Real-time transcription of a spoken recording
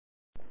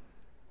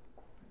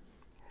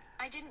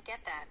didn't get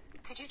that.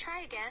 Could you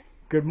try again?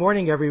 Good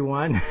morning,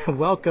 everyone.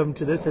 Welcome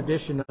to this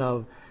edition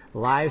of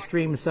Live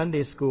Stream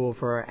Sunday School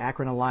for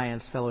Akron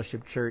Alliance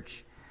Fellowship Church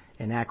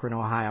in Akron,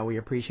 Ohio. We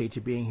appreciate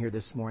you being here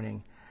this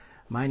morning.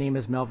 My name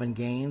is Melvin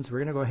Gaines. We're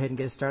going to go ahead and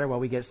get started while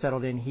we get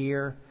settled in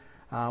here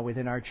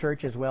within our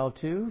church as well,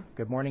 too.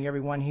 Good morning,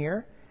 everyone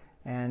here.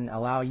 And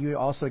allow you to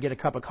also get a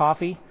cup of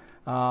coffee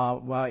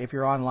while if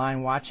you're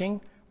online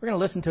watching. We're going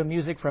to listen to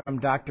music from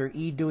Dr.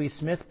 E. Dewey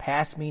Smith,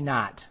 Pass Me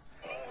Not.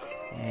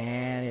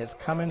 And it's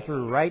coming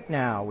through right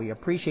now. We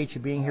appreciate you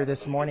being here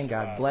this morning.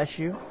 God bless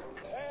you.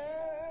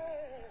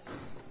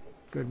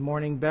 Good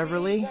morning,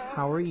 Beverly.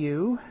 How are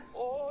you?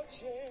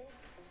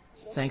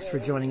 Thanks for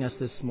joining us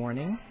this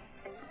morning.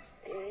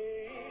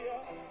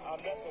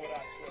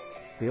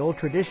 The old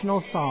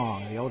traditional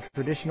song, the old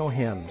traditional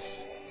hymns.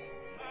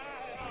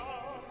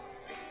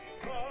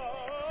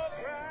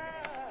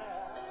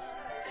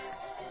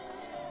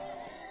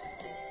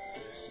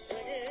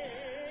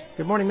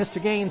 Good morning,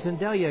 Mr. Gaines and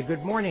Delia.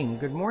 Good morning.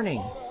 Good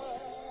morning.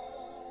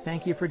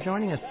 Thank you for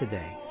joining us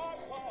today.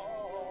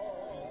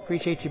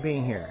 Appreciate you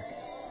being here.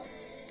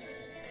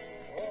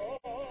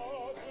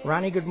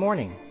 Ronnie, good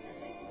morning.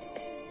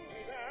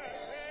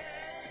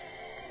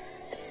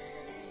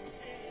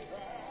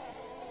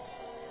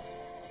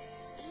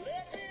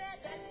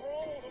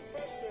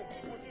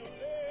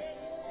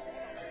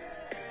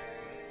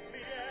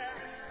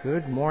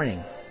 Good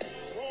morning.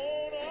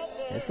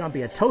 It's going to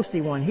be a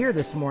toasty one here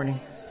this morning.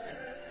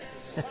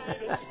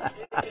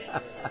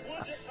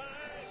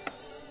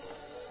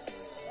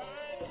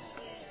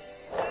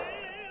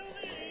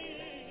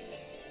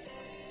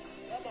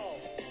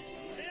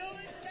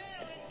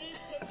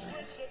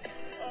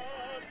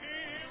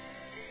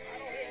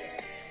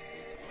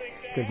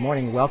 Good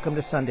morning. Welcome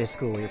to Sunday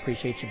School. We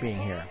appreciate you being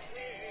here.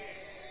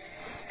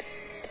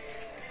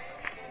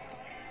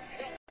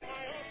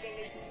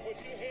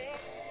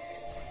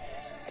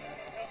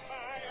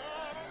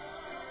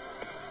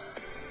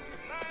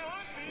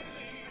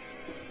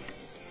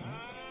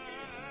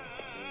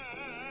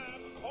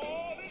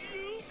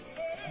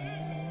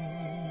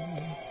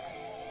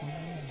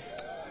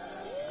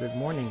 Good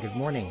morning. Good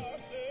morning.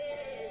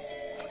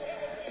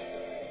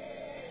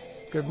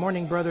 Good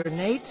morning, Brother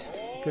Nate.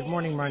 Good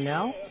morning,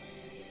 Marnell.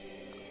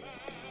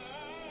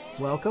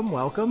 Welcome,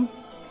 welcome.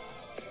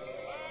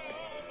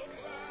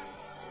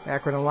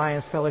 Akron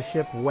Alliance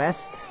Fellowship West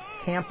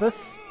Campus.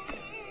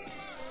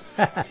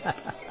 A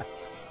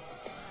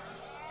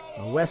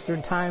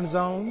Western time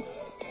zone.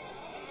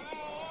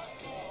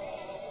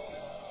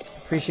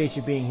 Appreciate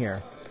you being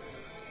here.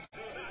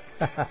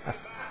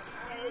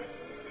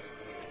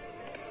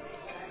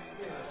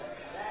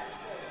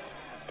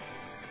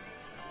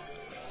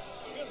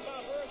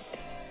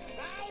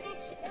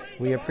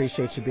 We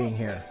appreciate you being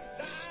here.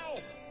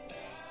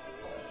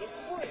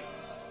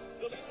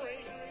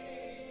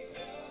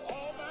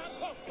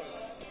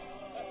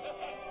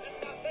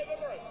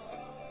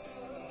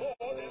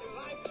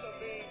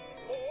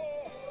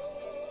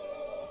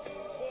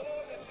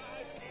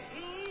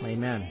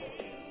 Amen.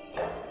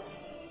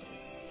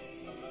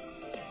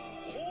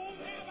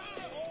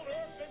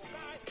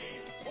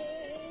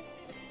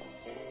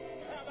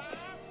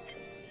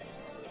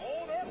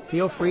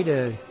 Feel free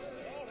to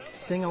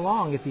sing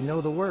along if you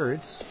know the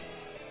words.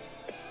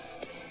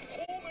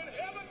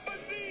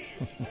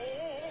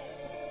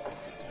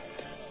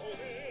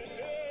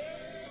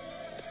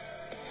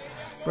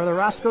 Brother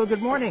Roscoe,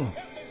 good morning.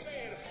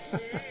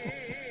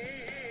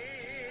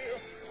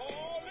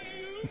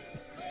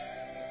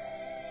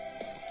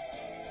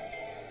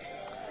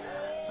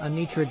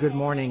 Anitra, good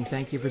morning.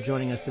 Thank you for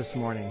joining us this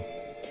morning.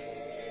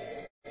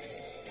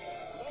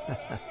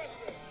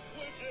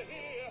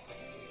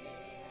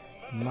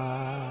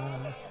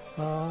 My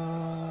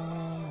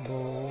humble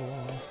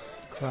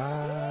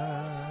cry.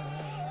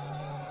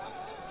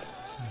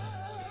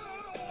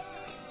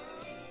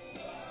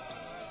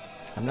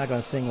 I'm not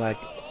going to sing like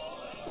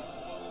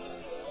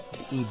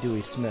E.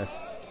 Dewey Smith.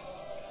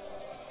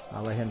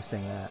 I'll let him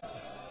sing that.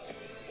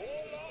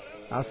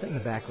 I'll sing in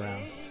the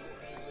background.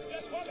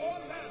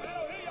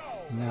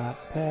 Not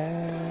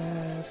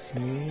pass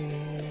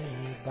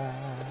me by.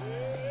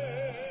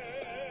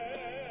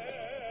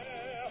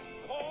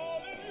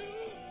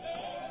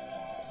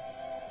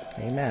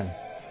 Amen.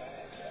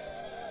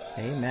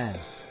 Amen.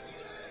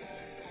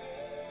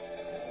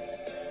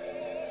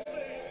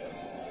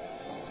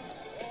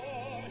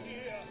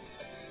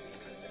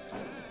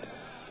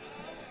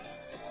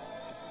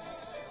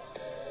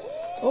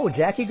 Oh,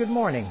 Jackie, good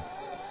morning.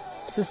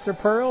 Sister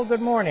Pearl,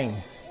 good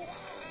morning.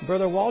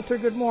 Brother Walter,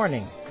 good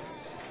morning.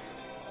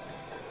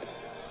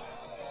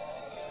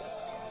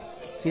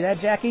 See that,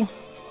 Jackie?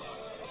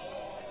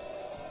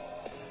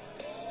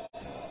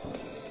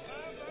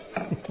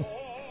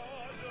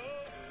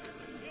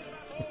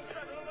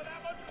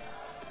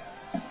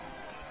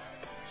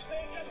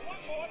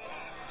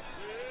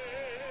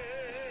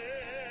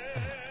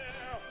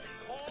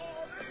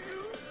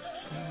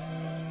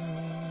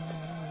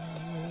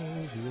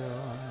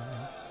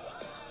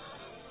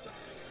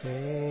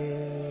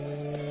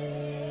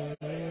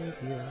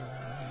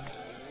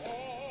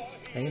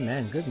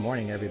 Amen. Good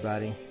morning,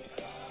 everybody.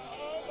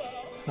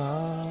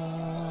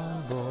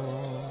 Humble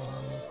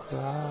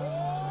cry.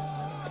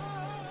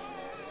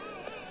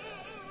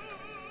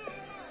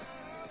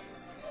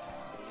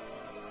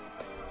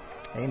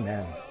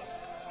 Amen.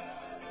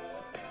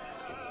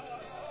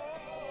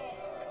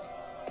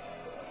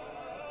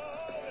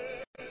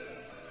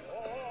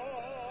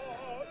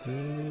 Do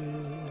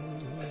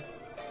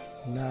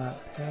not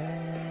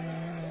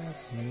pass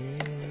me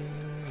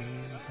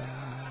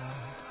by.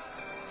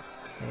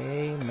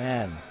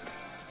 Amen.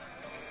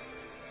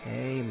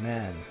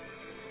 Amen.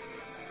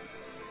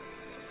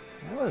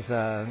 That was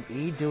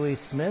E. Dewey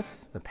Smith,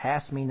 the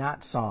 "Pass Me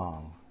Not"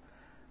 song.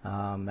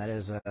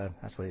 That's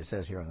what it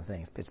says here on the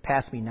thing. It's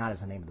 "Pass Me Not" is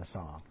the name of the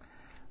song.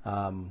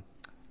 One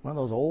of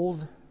those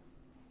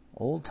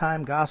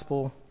old-time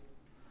gospel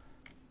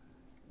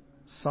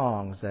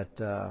songs that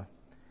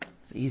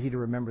it's easy to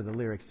remember the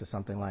lyrics to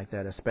something like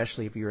that,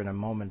 especially if you're in a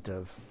moment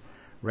of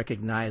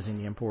recognizing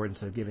the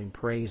importance of giving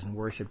praise and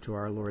worship to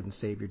our Lord and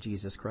Savior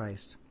Jesus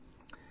Christ.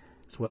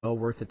 It's well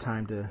worth the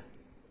time to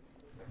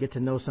get to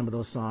know some of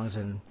those songs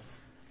and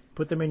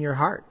put them in your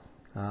heart,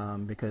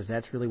 because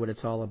that's really what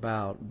it's all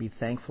about. Be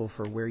thankful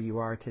for where you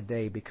are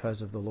today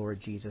because of the Lord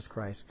Jesus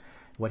Christ,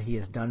 what He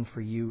has done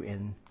for you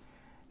in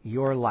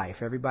your life.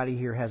 Everybody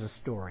here has a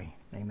story.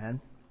 Amen.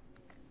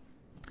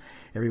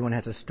 Everyone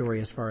has a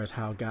story as far as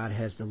how God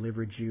has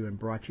delivered you and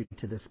brought you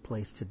to this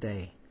place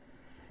today.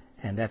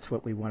 And that's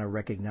what we want to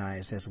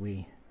recognize as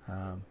we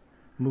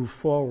move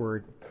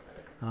forward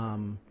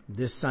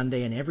this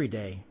Sunday and every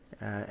day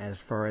as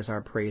far as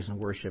our praise and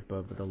worship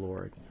of the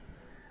Lord.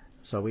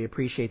 So we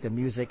appreciate the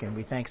music, and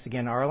we thanks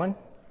again, Arlen.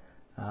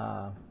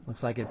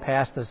 Looks like it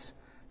passed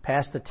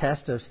the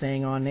test of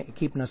staying on,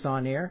 keeping us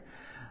on air.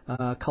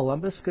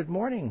 Columbus, good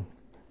morning.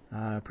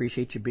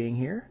 Appreciate you being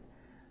here.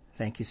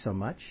 Thank you so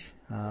much.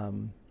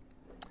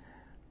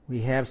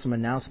 We have some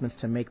announcements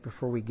to make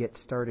before we get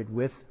started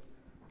with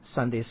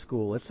Sunday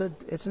school. It's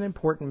an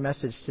important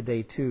message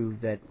today too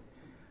that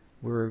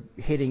we're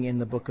hitting in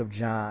the book of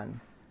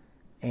John,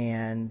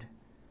 and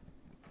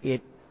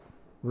it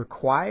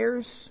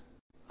requires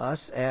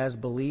us as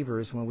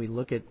believers, when we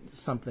look at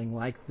something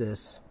like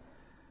this,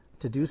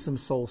 to do some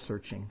soul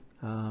searching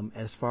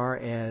as far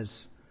as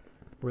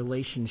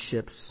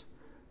relationships,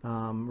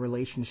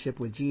 relationship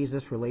with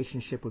Jesus,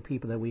 relationship with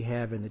people that we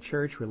have in the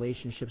church,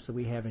 relationships that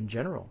we have in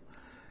general,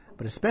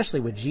 but especially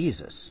with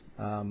Jesus.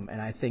 And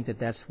I think that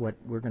that's what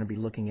we're going to be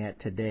looking at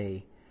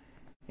today,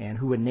 and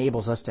who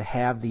enables us to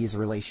have these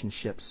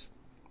relationships.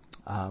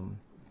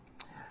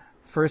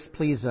 First,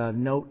 please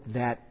note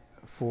that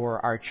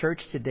for our church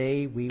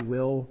today,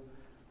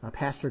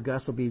 Pastor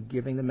Gus will be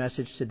giving the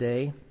message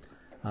today,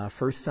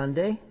 first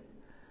Sunday,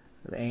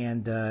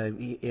 and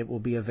it will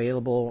be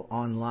available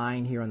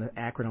online here on the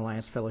Akron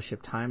Alliance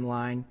Fellowship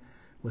timeline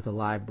with a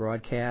live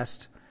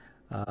broadcast.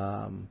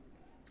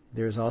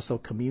 There's also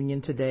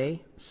communion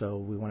today, so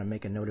we want to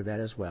make a note of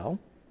that as well.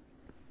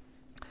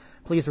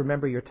 Please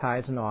remember your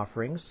tithes and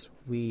offerings.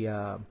 We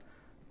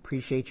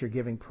appreciate your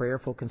giving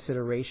prayerful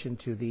consideration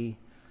to the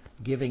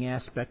giving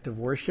aspect of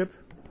worship.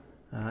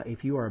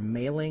 If you are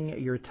mailing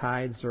your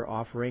tithes or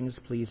offerings,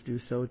 please do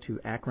so to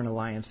Akron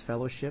Alliance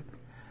Fellowship,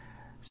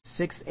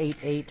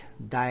 688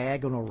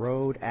 Diagonal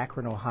Road,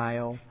 Akron,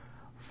 Ohio,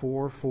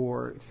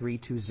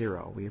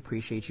 44320. We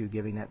appreciate you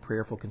giving that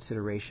prayerful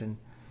consideration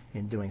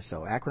in doing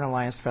so. Akron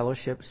Alliance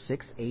Fellowship,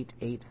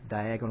 688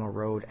 Diagonal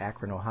Road,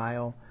 Akron,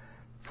 Ohio,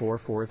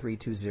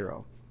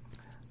 44320.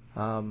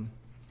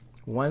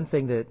 One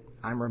thing that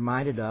I'm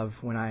reminded of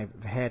when I've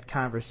had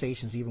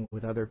conversations even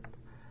with other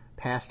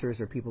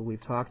pastors or people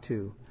we've talked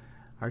to,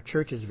 our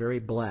church is very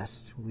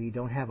blessed. We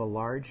don't have a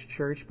large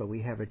church, but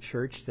we have a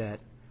church that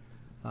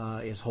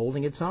is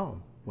holding its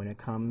own when it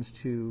comes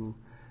to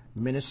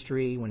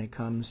ministry, when it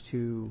comes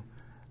to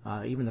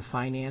even the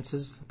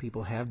finances.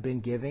 People have been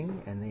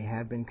giving and they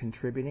have been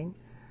contributing.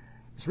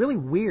 It's really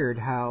weird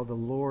how the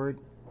Lord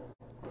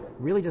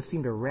really just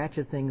seemed to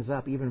ratchet things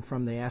up, even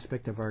from the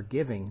aspect of our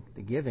giving,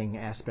 the giving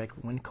aspect,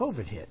 when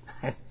COVID hit.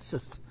 It's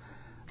just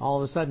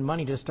all of a sudden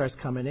money just starts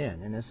coming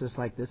in, and it's just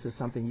like, this is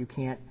something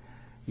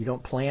you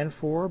don't plan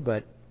for,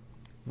 but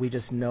we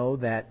just know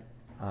that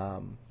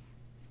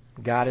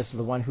God is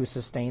the one who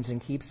sustains and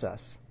keeps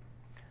us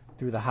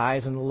through the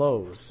highs and the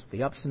lows,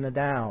 the ups and the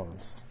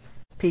downs,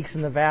 peaks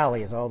and the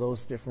valleys, all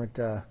those different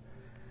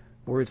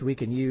words we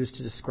can use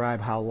to describe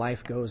how life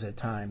goes at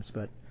times.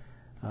 But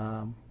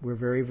we're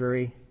very,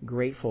 very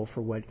grateful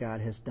for what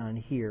God has done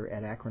here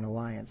at Akron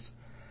Alliance.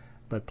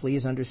 But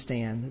please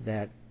understand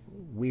that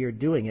we are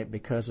doing it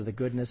because of the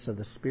goodness of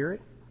the Spirit,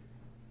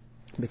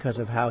 because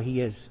of how He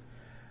has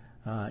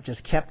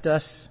just kept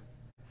us.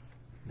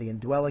 The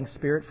indwelling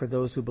Spirit, for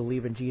those who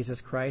believe in Jesus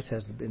Christ,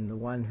 has been the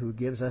one who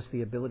gives us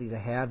the ability to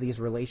have these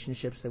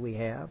relationships that we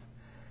have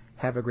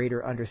a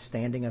greater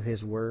understanding of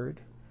His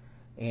Word.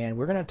 And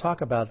we're going to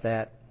talk about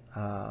that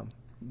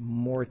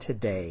more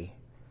today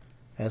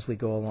as we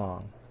go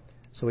along.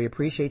 So we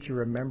appreciate you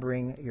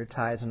remembering your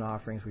tithes and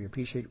offerings. We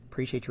appreciate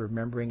you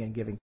remembering and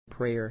giving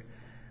prayer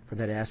for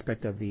that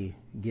aspect of the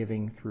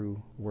giving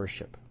through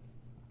worship.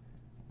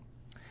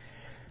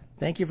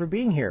 Thank you for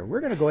being here. We're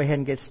going to go ahead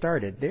and get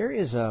started.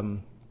 This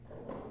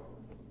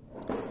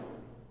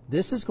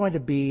is going to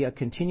be a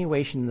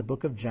continuation in the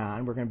book of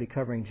John. We're going to be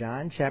covering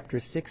John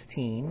chapter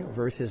 16,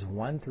 verses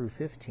 1 through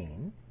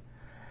 15.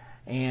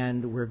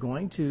 And we're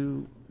going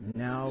to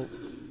now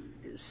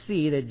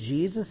see that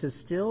Jesus is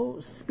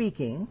still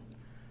speaking.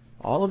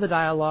 All of the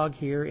dialogue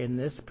here in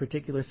this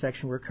particular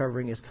section we're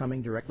covering is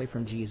coming directly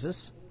from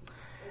Jesus.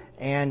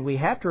 And we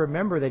have to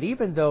remember that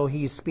even though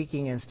he's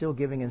speaking and still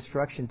giving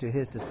instruction to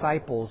his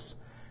disciples,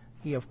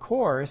 he, of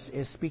course,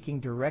 is speaking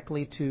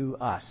directly to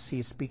us.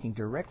 He's speaking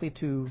directly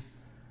to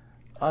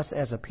us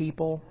as a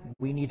people.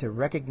 We need to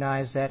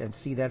recognize that and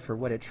see that for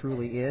what it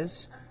truly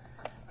is.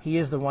 He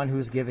is the one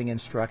who's giving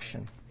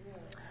instruction.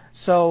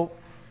 So,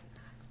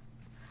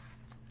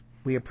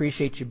 we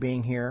appreciate you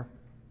being here.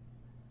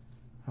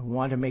 I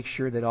want to make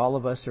sure that all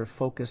of us are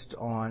focused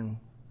on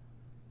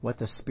what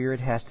the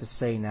Spirit has to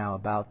say now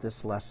about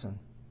this lesson.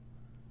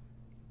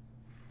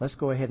 Let's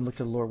go ahead and look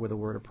to the Lord with a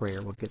word of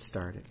prayer. We'll get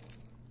started.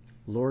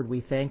 Lord, we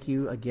thank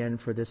you again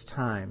for this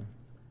time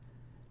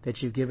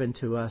that you've given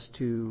to us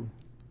to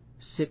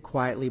sit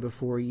quietly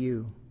before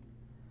you.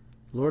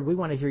 Lord, we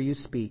want to hear you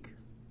speak.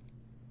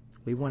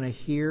 We want to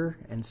hear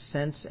and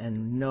sense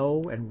and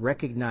know and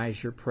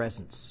recognize your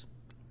presence.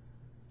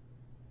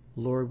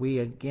 Lord, we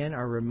again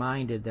are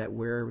reminded that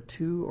where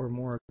two or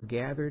more are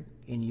gathered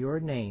in your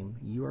name,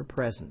 you are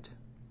present.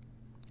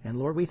 And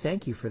Lord, we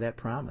thank you for that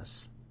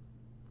promise.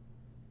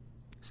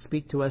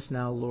 Speak to us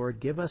now, Lord.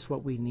 Give us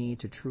what we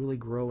need to truly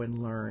grow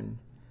and learn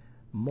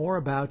more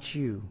about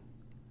you.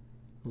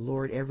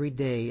 Lord, every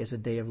day is a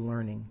day of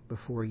learning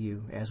before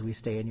you as we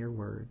stay in your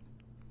word.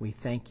 We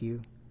thank you.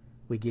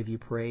 We give you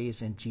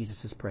praise in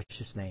Jesus'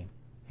 precious name.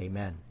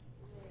 Amen.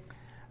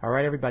 All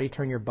right, everybody,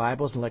 turn your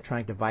Bibles and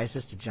electronic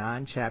devices to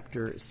John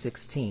chapter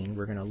 16.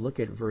 We're going to look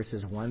at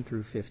verses 1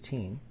 through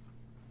 15.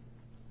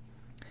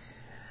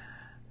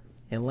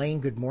 Elaine,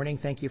 good morning.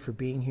 Thank you for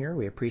being here.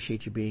 We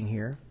appreciate you being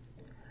here.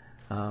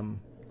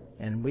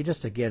 And we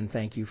just, again,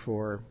 thank you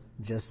for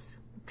just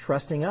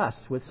trusting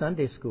us with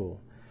Sunday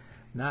school.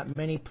 Not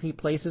many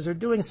places are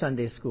doing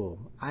Sunday school.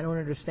 I don't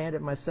understand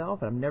it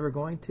myself. I'm never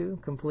going to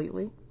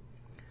completely.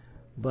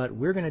 But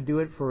we're going to do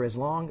it for as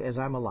long as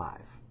I'm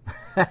alive.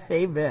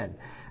 Amen.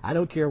 I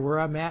don't care where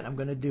I'm at, I'm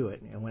going to do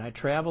it. And when I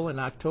travel in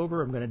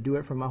October, I'm going to do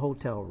it from my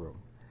hotel room.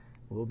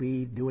 We'll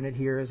be doing it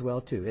here as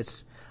well, too.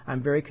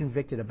 I'm very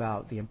convicted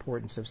about the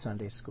importance of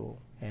Sunday school.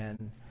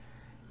 And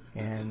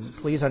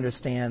please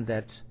understand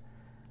that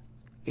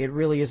it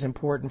really is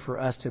important for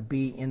us to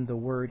be in the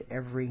Word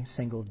every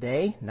single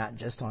day, not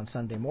just on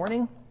Sunday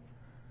morning.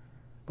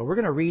 But we're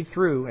going to read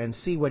through and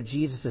see what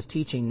Jesus is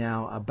teaching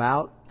now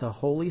about the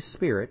Holy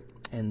Spirit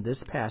in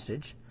this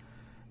passage.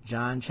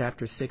 John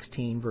chapter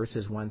 16,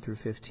 verses 1 through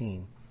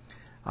 15.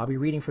 I'll be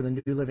reading from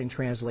the New Living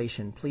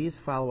Translation. Please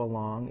follow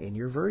along in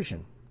your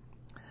version.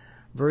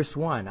 Verse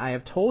 1, I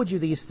have told you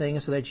these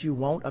things so that you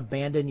won't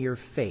abandon your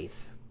faith.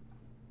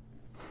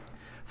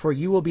 For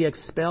you will be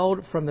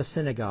expelled from the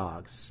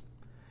synagogues.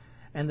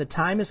 And the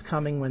time is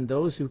coming when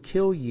those who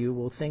kill you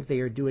will think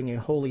they are doing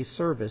a holy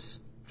service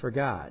for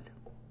God.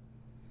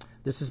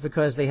 This is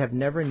because they have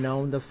never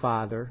known the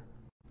Father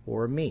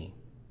or me.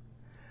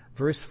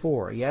 Verse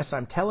 4, yes,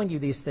 I'm telling you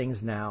these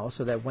things now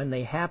so that when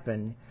they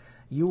happen,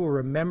 you will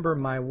remember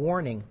my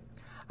warning.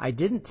 I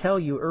didn't tell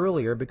you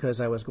earlier because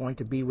I was going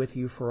to be with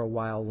you for a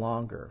while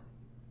longer.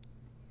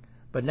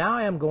 But now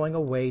I am going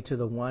away to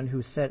the one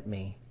who sent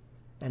me,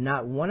 and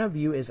not one of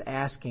you is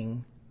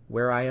asking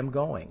where I am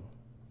going.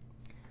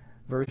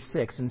 Verse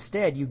 6,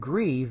 instead you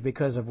grieve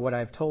because of what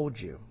I've told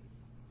you.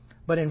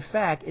 But in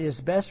fact, it is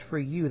best for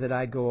you that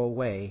I go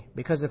away,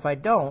 because if I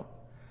don't,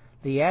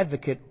 the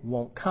advocate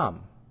won't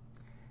come.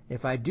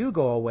 If I do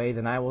go away,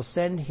 then I will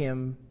send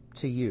him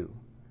to you.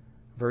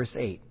 Verse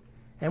 8.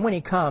 And when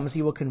he comes,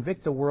 he will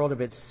convict the world of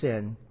its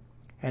sin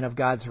and of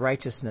God's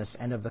righteousness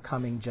and of the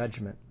coming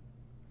judgment.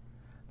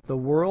 The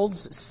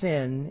world's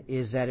sin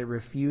is that it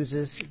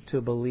refuses to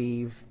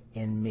believe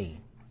in me.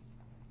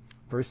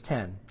 Verse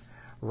 10.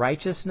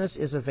 Righteousness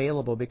is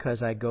available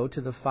because I go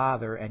to the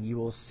Father and you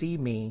will see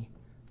me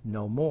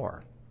no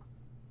more.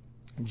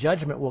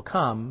 Judgment will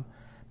come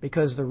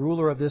because the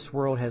ruler of this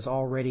world has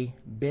already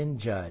been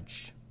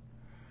judged.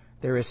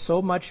 There is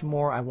so much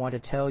more I want to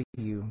tell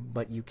you,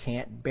 but you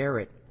can't bear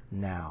it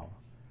now.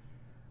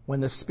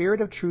 When the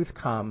Spirit of truth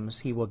comes,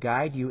 he will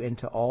guide you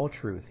into all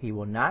truth. He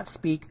will not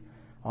speak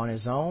on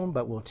his own,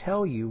 but will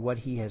tell you what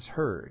he has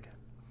heard.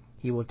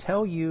 He will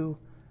tell you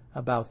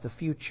about the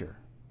future.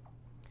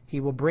 He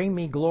will bring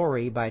me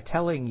glory by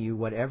telling you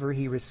whatever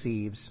he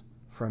receives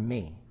from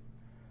me.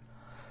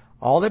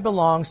 All that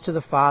belongs to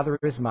the Father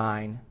is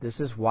mine. This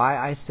is why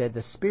I said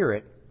the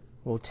Spirit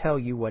will tell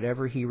you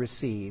whatever he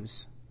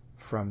receives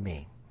from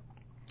me.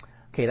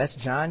 Okay, that's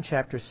John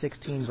chapter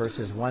 16,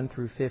 verses 1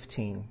 through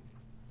 15.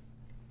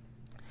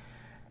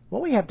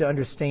 What we have to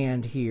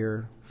understand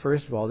here,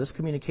 first of all, this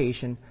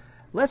communication,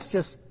 let's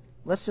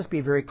just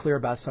be very clear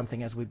about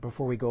something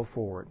before we go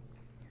forward.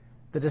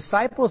 The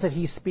disciples that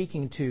he's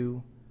speaking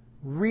to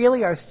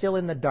really are still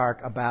in the dark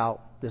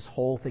about this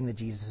whole thing that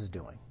Jesus is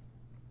doing.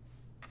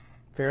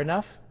 Fair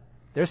enough?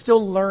 They're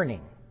still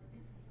learning.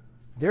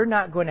 They're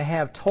not going to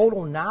have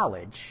total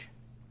knowledge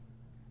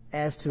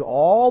as to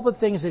all the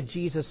things that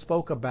Jesus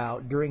spoke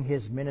about during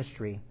his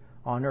ministry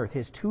on earth,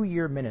 his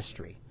 2-year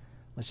ministry.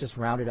 Let's just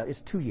round it up.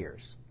 It's 2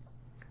 years.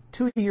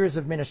 2 years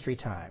of ministry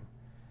time.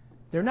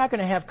 They're not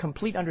going to have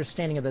complete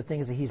understanding of the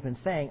things that he's been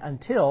saying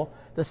until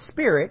the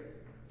Spirit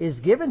is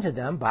given to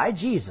them by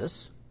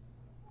Jesus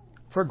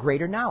for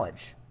greater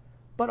knowledge.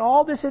 But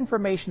all this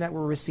information that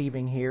we're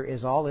receiving here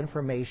is all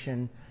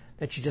information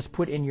that you just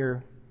put in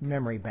your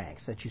memory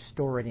banks, that you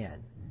store it in.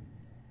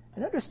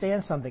 And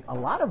understand something, a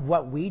lot of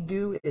what we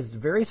do is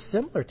very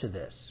similar to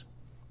this.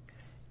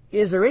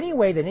 Is there any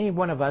way that any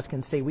one of us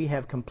can say we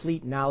have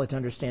complete knowledge and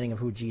understanding of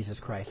who Jesus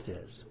Christ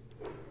is?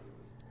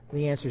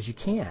 The answer is you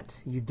can't.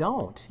 You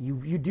don't.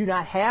 You do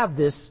not have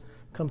this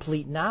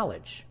complete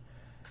knowledge.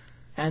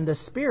 And the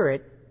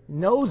Spirit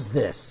knows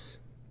this.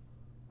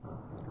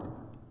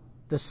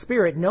 The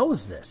Spirit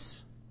knows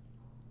this.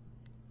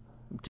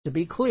 To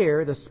be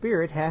clear, the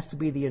Spirit has to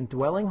be the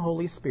indwelling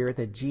Holy Spirit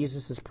that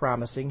Jesus is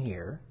promising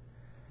here,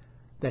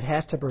 that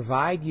has to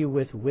provide you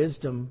with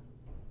wisdom,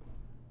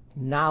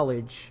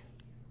 knowledge,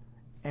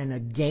 and a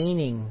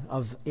gaining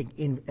of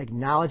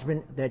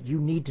acknowledgement that you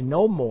need to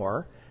know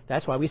more.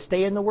 That's why we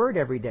stay in the Word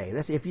every day.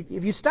 If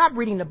you stop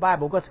reading the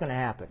Bible, what's going to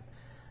happen?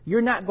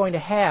 You're not going to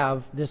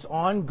have this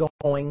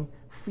ongoing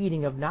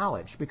feeding of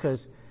knowledge,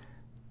 because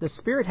the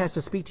Spirit has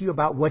to speak to you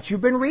about what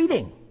you've been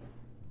reading,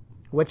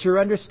 what your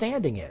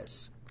understanding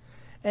is.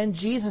 And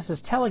Jesus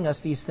is telling us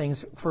these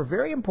things for a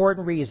very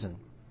important reason.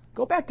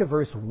 Go back to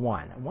verse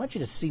 1. I want you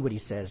to see what he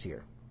says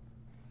here.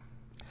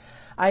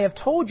 I have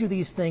told you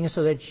these things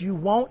so that you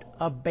won't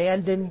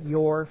abandon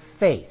your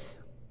faith.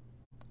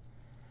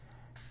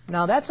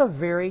 Now that's a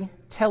very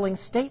telling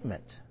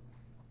statement.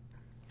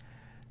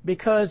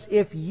 Because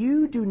if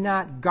you do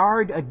not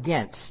guard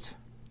against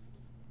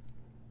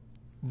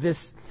this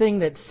thing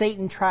that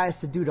Satan tries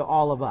to do to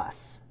all of us,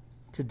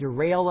 to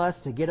derail us,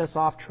 to get us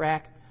off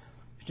track,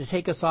 to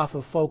take us off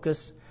of focus,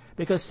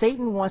 because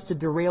Satan wants to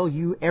derail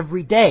you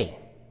every day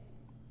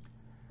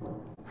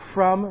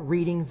from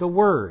reading the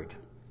Word.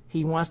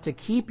 He wants to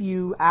keep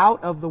you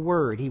out of the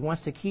Word. He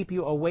wants to keep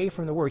you away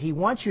from the Word. He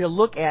wants you to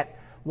look at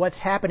what's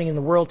happening in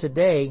the world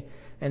today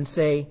and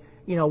say,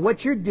 you know,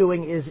 what you're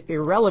doing is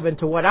irrelevant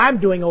to what I'm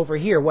doing over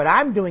here. What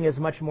I'm doing is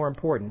much more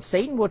important.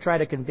 Satan will try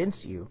to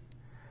convince you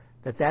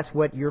that that's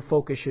what your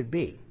focus should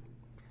be.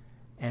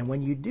 And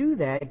when you do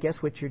that, guess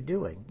what you're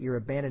doing? You're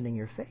abandoning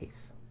your faith.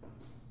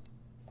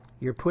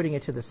 You're putting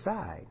it to the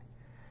side.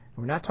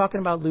 We're not talking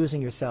about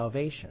losing your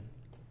salvation.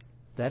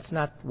 That's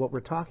not what we're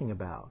talking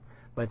about.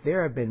 But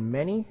there have been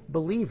many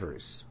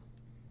believers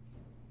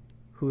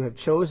who have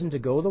chosen to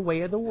go the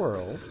way of the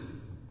world,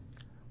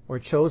 or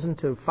chosen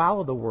to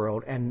follow the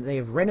world, and they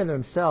have rendered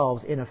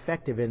themselves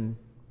ineffective in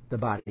the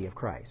body of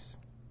Christ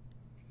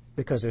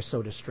because they're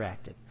so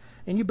distracted.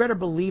 And you better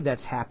believe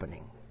that's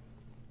happening.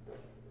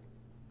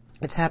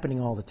 It's happening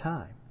all the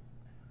time.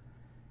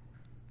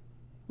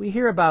 We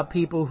hear about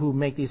people who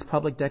make these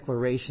public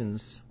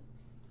declarations,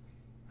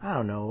 I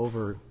don't know,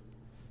 over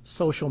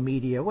social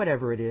media,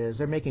 whatever it is.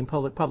 They're making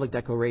public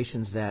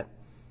declarations that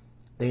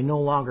they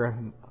no longer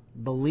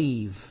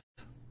believe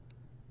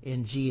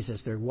in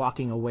Jesus. They're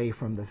walking away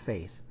from the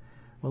faith.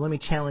 Well, let me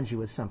challenge you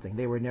with something.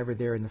 They were never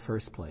there in the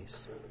first place.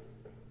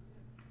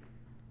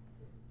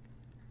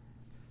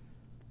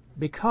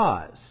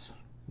 Because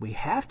we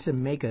have to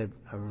make a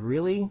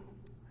really,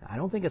 I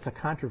don't think it's a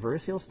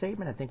controversial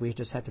statement. I think we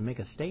just have to make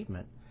a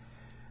statement.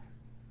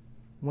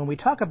 When we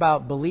talk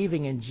about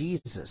believing in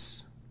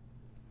Jesus,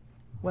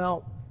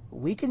 well,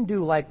 we can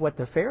do like what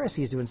the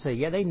Pharisees do and say,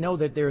 yeah, they know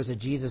that there is a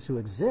Jesus who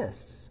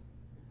exists.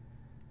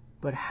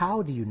 But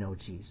how do you know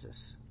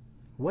Jesus?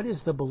 What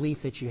is the belief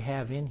that you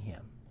have in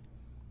him?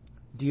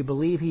 Do you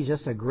believe he's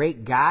just a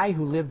great guy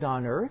who lived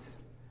on earth?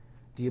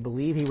 Do you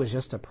believe he was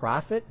just a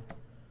prophet?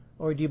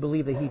 Or do you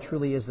believe that he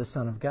truly is the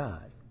Son of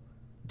God?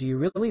 Do you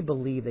really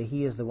believe that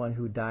he is the one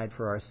who died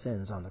for our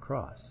sins on the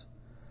cross?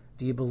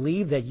 Do you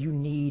believe that you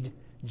need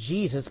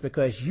Jesus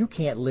because you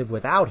can't live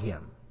without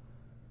him?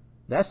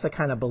 That's the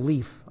kind of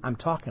belief I'm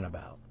talking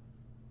about.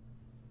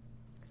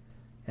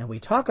 And we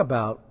talk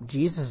about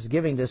Jesus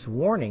giving this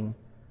warning.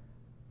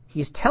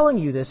 He's telling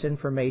you this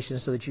information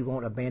so that you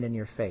won't abandon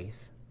your faith.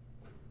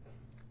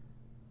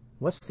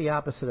 What's the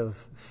opposite of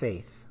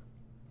faith?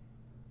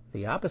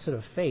 The opposite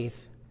of faith,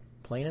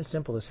 plain and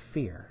simple, is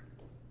fear.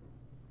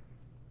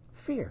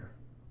 Fear.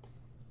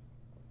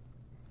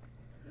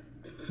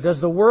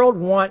 Does the world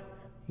want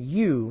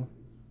you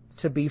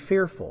to be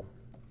fearful?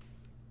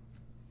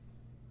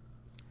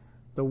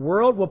 The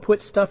world will put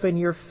stuff in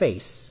your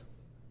face.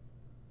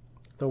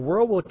 The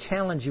world will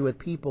challenge you with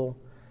people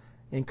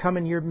and come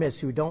in your midst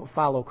who don't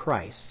follow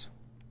Christ.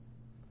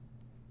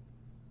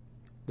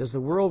 Does the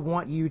world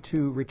want you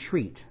to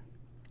retreat?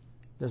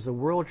 Does the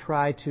world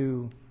try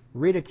to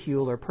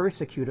ridicule or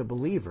persecute a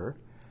believer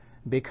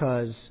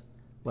because,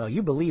 well,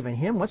 you believe in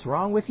him, what's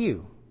wrong with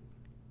you?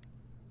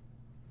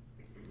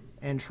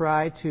 And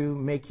try to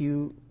make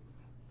you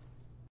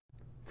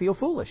feel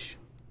foolish.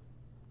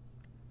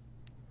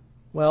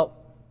 Well,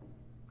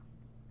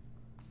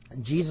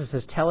 Jesus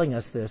is telling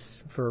us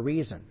this for a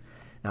reason.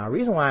 Now, the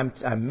reason why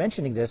I'm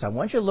mentioning this, I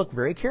want you to look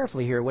very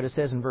carefully here at what it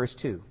says in verse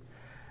 2.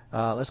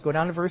 Let's go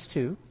down to verse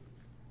 2.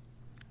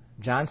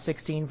 John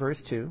 16,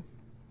 verse 2.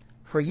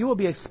 For you will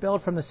be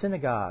expelled from the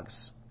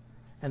synagogues,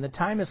 and the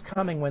time is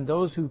coming when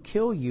those who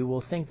kill you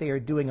will think they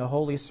are doing a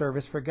holy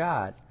service for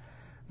God.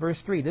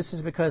 Verse 3, this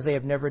is because they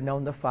have never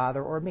known the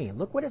Father or me.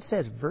 Look what it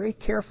says very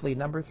carefully,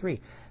 number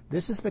 3.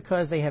 This is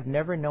because they have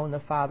never known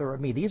the Father or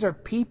me. These are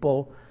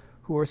people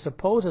who are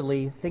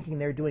supposedly thinking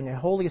they're doing a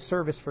holy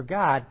service for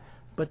God,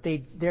 but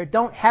they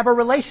don't have a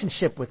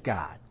relationship with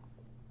God.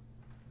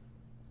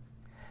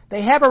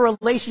 They have a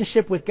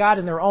relationship with God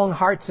in their own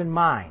hearts and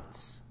minds,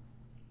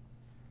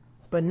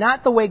 but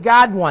not the way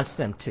God wants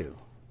them to.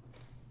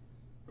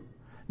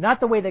 Not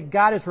the way that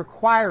God is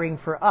requiring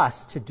for us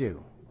to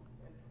do.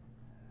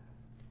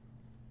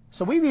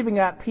 So we've even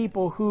got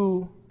people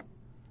who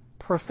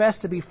profess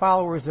to be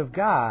followers of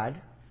God,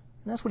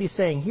 and that's what he's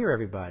saying here,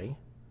 everybody,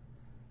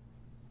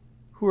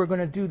 who are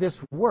going to do this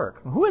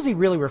work. Who is he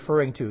really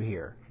referring to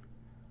here?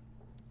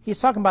 He's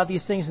talking about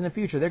these things in the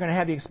future. They're going to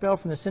have you expelled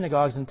from the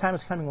synagogues, and time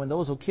is coming when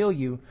those who kill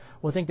you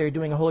will think they're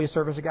doing a holy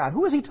service of God.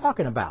 Who is he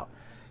talking about?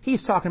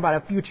 He's talking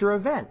about a future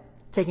event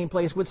taking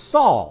place with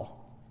Saul.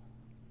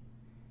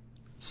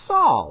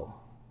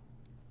 Saul,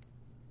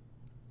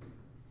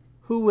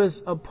 who was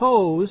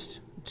opposed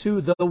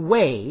to the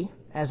way,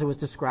 as it was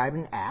described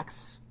in Acts,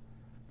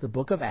 the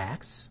book of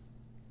Acts,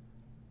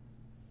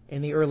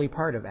 in the early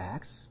part of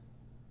Acts,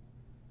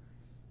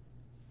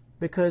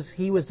 because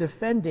he was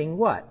defending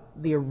what?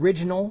 The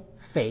original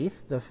faith,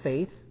 the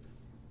faith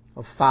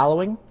of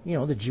following,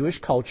 the Jewish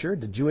culture,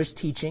 the Jewish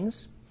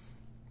teachings.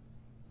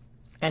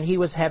 And he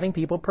was having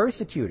people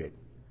persecuted.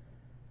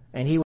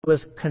 And he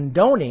was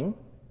condoning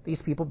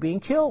these people being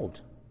killed.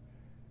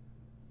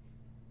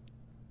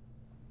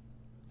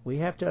 We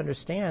have to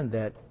understand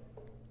that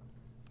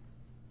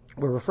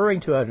we're referring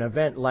to an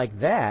event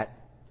like that,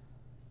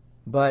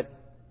 but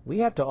we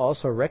have to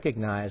also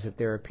recognize that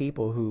there are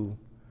people who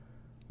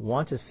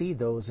want to see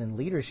those in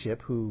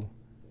leadership who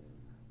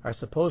are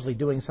supposedly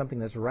doing something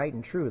that's right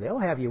and true. They'll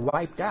have you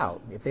wiped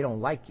out if they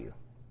don't like you.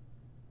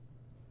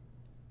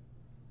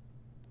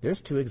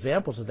 There's 2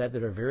 examples of that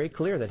are very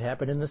clear that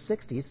happened in the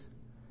 60s.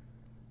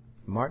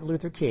 Martin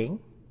Luther King,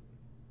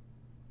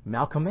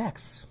 Malcolm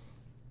X.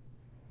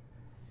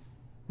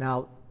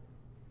 Now,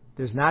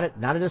 there's not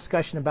a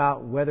discussion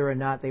about whether or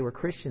not they were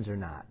Christians or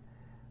not.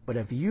 But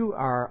if you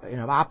are in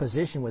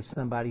opposition with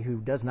somebody who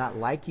does not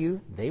like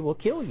you, they will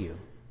kill you.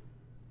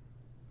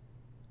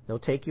 They'll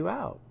take you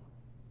out.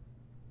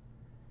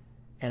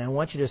 And I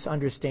want you to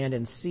understand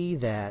and see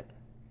that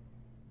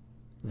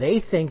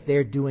they think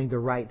they're doing the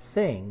right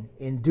thing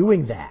in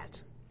doing that.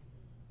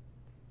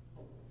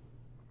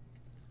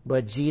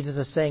 But Jesus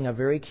is saying a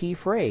very key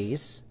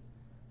phrase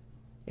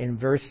a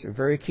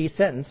very key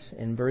sentence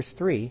in verse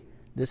 3.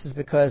 This is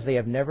because they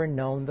have never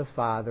known the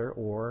Father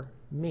or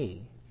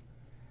me.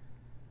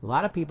 A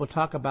lot of people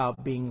talk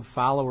about being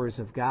followers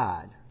of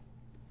God.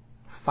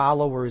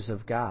 Followers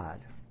of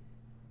God.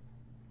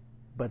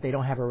 But they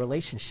don't have a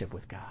relationship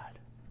with God.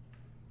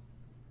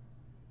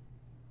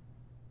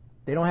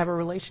 They don't have a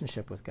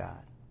relationship with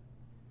God.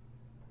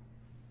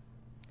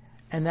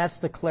 And that's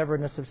the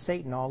cleverness of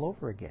Satan all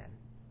over again.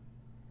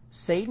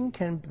 Satan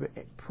can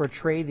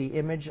portray the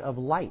image of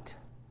light.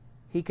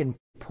 He can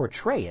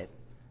portray it.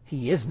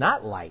 He is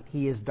not light.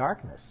 He is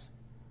darkness.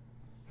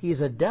 He is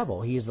a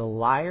devil. He is a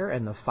liar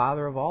and the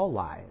father of all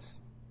lies.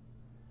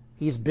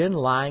 He's been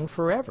lying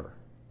forever.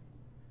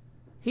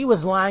 He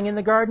was lying in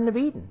the Garden of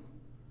Eden.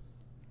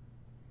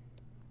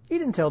 He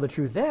didn't tell the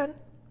truth then.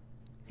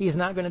 He's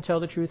not going to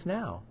tell the truth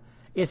now.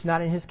 It's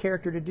not in his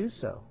character to do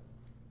so.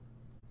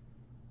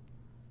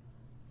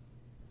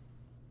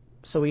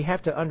 So we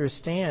have to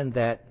understand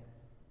that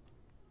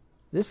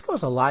this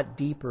goes a lot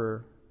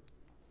deeper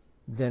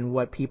than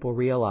what people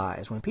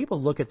realize. When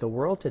people look at the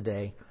world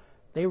today,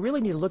 they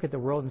really need to look at the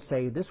world and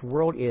say, this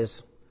world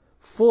is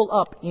full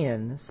up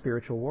in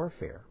spiritual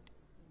warfare.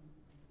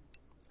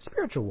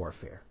 Spiritual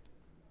warfare.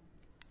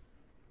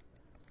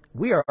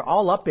 We are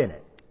all up in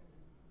it.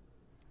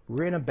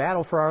 We're in a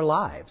battle for our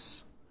lives.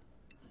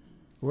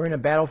 We're in a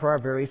battle for our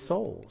very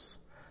souls.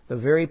 The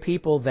very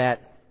people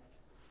that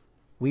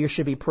we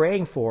should be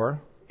praying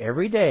for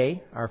every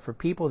day are for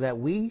people that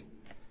we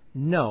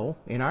know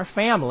in our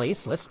families.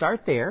 Let's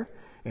start there.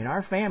 In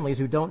our families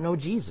who don't know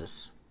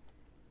Jesus.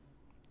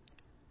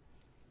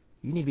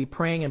 You need to be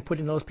praying and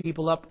putting those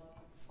people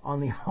up on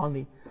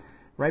the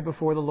right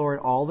before the Lord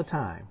all the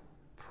time.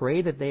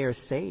 Pray that they are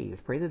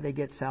saved. Pray that they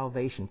get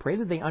salvation. Pray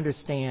that they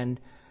understand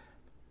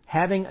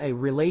having a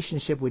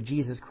relationship with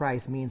Jesus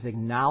Christ means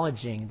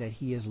acknowledging that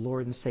He is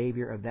Lord and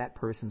Savior of that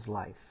person's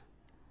life.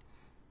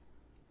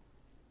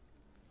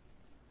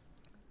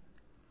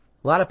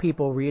 A lot of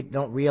people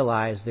don't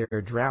realize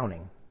they're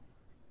drowning.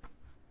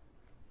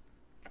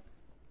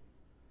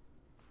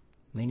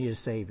 They need a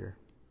Savior.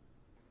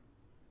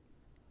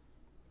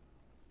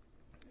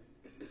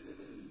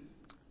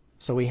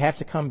 So we have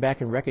to come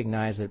back and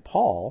recognize that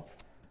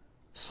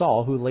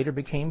Saul, who later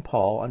became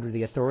Paul under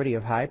the authority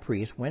of high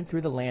priest, went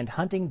through the land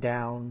hunting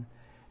down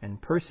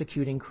and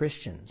persecuting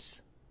Christians.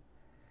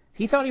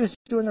 He thought he was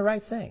doing the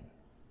right thing.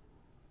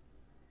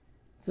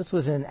 This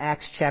was in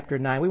Acts chapter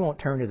 9. We won't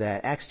turn to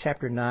that. Acts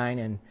chapter 9,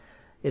 and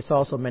it's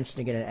also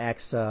mentioned again in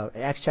Acts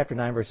chapter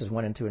 9, verses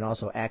 1 and 2, and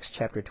also Acts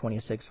chapter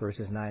 26,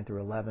 verses 9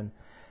 through 11.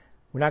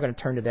 We're not going to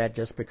turn to that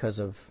just because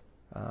of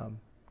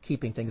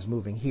keeping things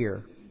moving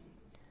here.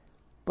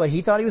 But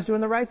he thought he was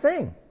doing the right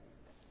thing.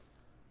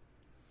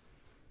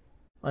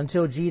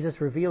 Until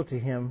Jesus revealed to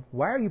him,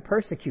 "Why are you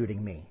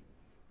persecuting me?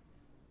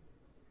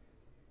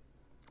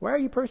 Why are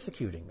you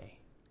persecuting me?"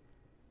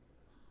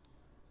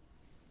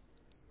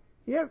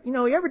 You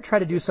ever try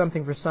to do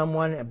something for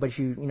someone, but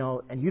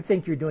and you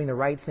think you're doing the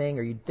right thing,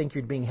 or you think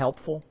you're being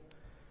helpful,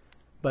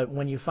 but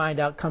when you find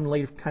out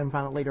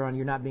later on,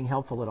 you're not being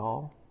helpful at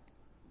all.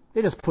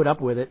 They just put up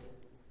with it.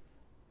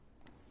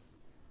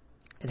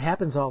 It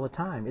happens all the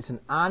time. It's an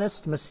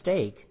honest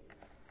mistake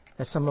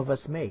that some of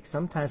us make.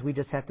 Sometimes we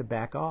just have to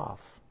back off.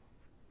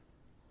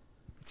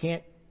 You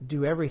can't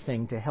do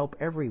everything to help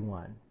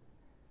everyone.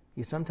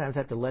 You sometimes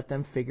have to let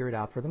them figure it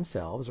out for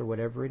themselves, or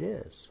whatever it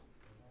is.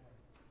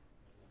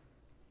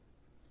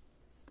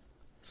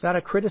 It's not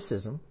a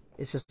criticism.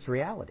 It's just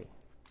reality.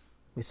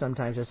 We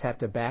sometimes just have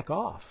to back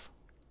off.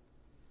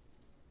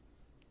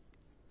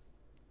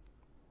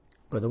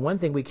 But the one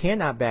thing we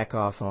cannot back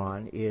off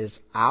on is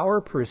our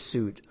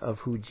pursuit of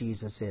who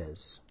Jesus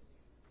is.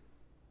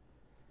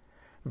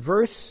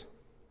 Verse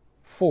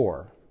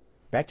 4.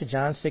 Back to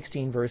John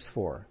 16, verse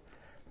 4.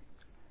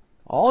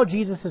 All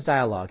Jesus'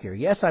 dialogue here.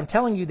 "Yes, I'm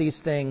telling you these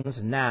things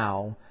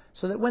now,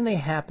 so that when they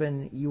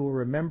happen, you will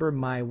remember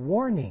my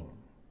warning."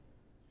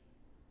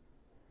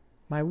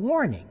 My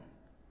warning.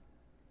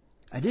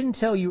 "I didn't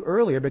tell you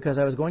earlier because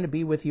I was going to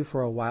be with you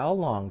for a while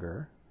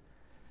longer."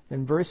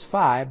 Then verse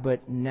 5,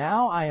 "But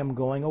now I am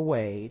going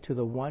away to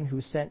the one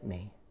who sent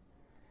me,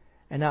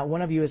 and not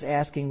one of you is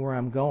asking where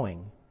I'm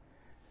going."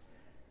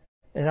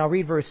 And I'll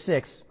read verse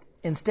 6.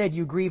 "Instead,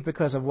 you grieve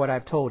because of what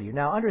I've told you."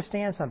 Now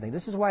understand something.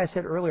 This is why I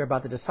said earlier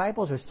about the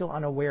disciples are still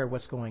unaware of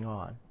what's going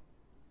on.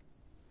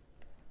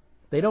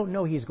 They don't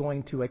know he's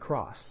going to a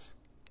cross.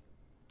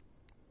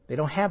 They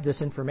don't have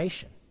this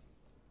information.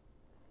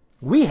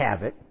 We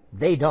have it.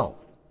 They don't.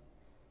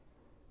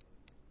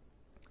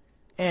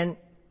 And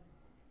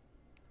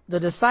the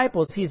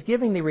disciples, he's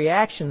giving the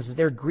reactions.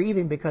 They're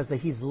grieving because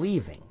he's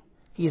leaving.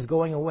 He's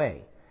going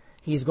away.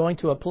 He's going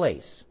to a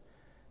place.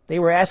 They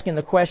were asking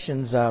the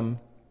questions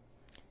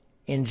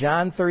in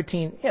John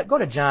 13. Yeah, go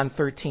to John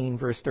 13,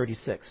 verse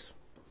 36,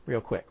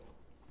 real quick.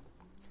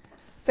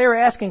 They were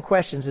asking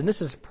questions, and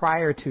this is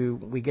prior to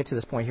we get to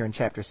this point here in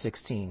chapter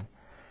 16.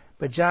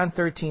 But John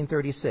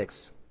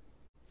 13:36.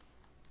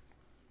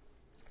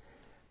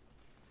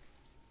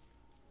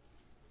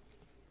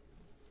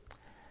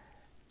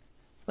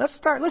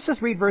 Let's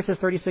just read verses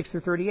 36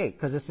 through 38,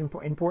 because it's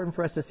important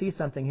for us to see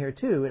something here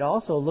too. It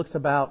also looks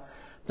about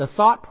the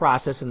thought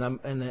process and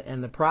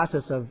the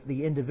process of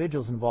the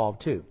individuals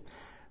involved too.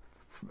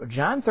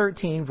 John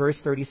 13, verse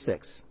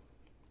 36.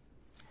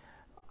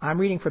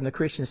 I'm reading from the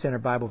Christian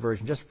Centered Bible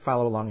version. Just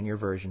follow along in your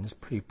version. It's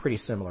pretty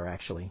similar,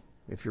 actually,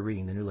 if you're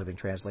reading the New Living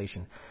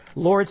Translation.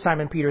 "Lord,"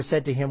 Simon Peter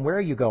said to him, "where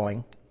are you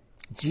going?"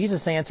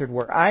 Jesus answered,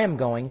 "Where I am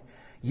going,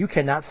 you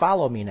cannot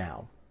follow me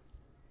now,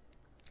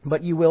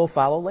 but you will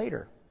follow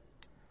later."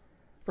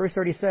 Verse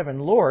 37,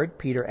 "Lord,"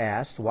 Peter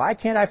asked, "why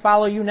can't I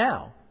follow you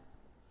now?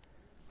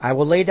 I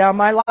will lay down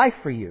my life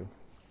for you."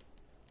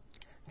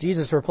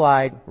 Jesus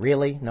replied,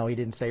 "Really?" No, he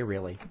didn't say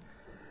really.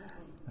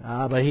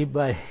 But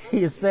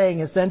he is saying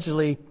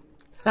essentially,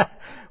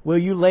 "Will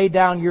you lay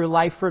down your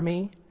life for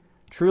me?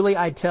 Truly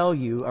I tell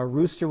you, a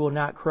rooster will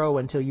not crow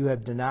until you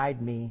have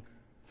denied me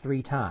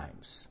 3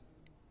 times."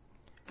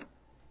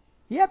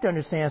 You have to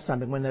understand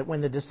something.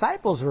 When the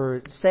disciples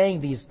were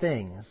saying these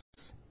things,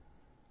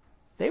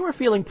 they were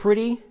feeling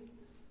pretty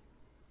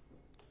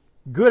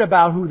good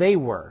about who they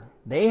were.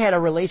 They had a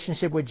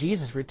relationship with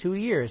Jesus for 2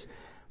 years.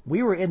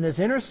 We were in this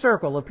inner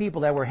circle of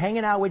people that were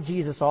hanging out with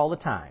Jesus all the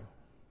time.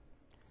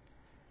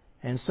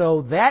 And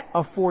so that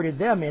afforded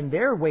them, in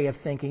their way of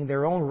thinking,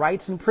 their own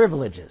rights and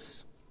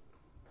privileges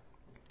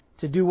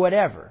to do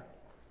whatever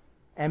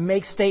and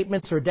make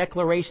statements or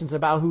declarations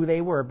about who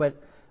they were.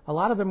 But a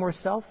lot of them were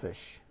selfish.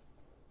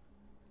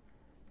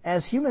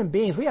 As human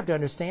beings, we have to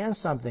understand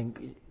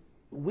something.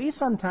 We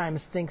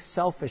sometimes think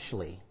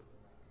selfishly,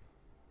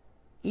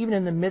 even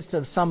in the midst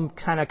of some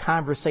kind of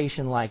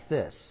conversation like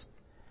this.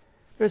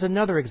 There's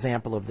another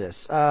example of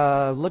this.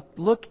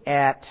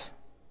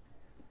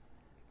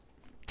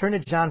 Turn to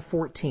John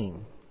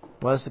 14.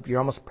 Well, you're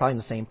almost probably on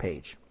the same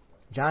page.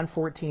 John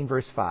 14,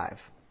 verse 5.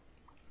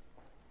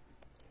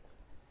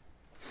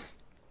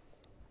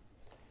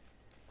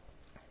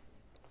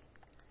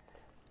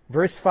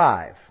 Verse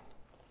 5.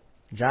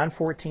 John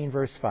 14,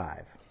 verse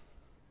 5.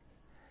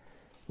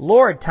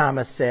 "Lord,"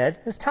 Thomas said.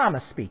 It's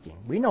Thomas speaking.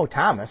 We know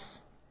Thomas.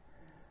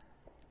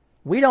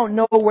 "We don't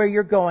know where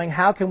you're going.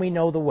 How can we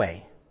know the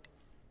way?"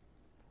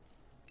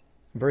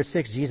 Verse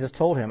 6, Jesus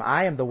told him,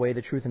 I am the way,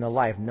 the truth, and the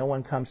life. No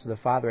one comes to the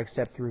Father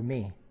except through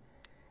me.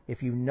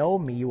 If you know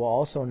me, you will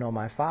also know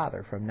my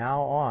Father. From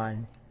now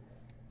on,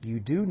 you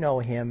do know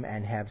him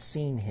and have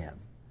seen him.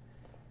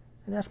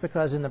 And that's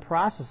because in the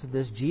process of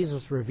this,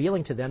 Jesus was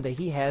revealing to them that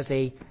he has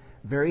a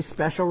very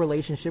special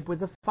relationship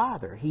with the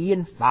Father. He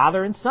and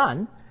Father and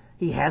Son,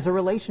 he has a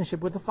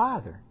relationship with the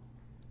Father.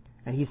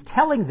 And he's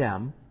telling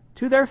them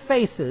to their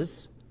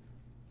faces,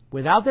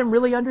 without them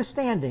really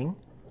understanding,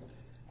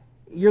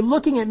 you're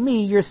looking at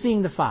me, you're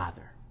seeing the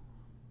Father.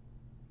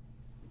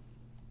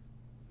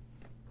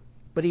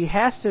 But he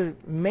has to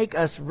make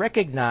us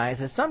recognize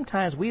that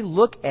sometimes we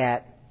look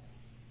at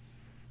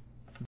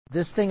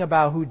this thing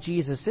about who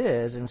Jesus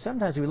is, and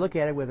sometimes we look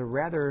at it with a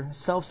rather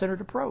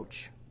self-centered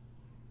approach.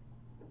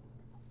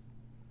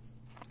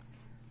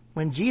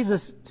 When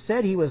Jesus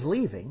said he was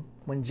leaving,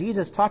 when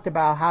Jesus talked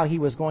about how he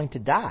was going to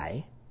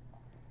die,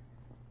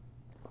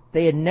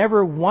 they had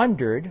never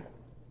wondered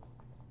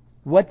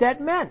what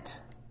that meant.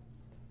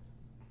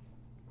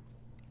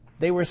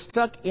 They were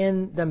stuck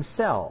in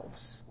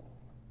themselves.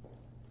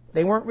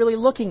 They weren't really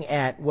looking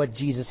at what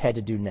Jesus had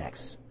to do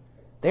next.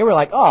 They were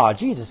like, oh,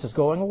 Jesus is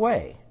going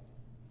away.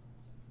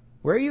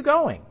 Where are you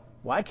going?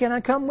 Why can't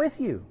I come with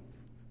you?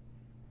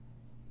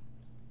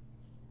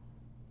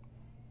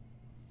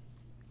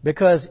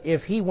 Because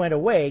if he went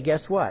away,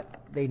 guess what?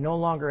 They no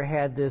longer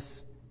had this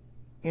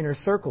inner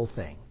circle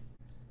thing.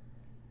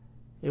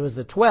 It was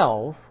the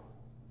 12,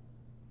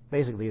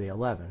 basically the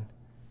 11,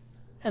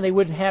 and they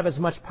wouldn't have as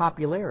much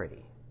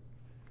popularity.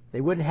 They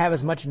wouldn't have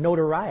as much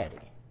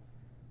notoriety.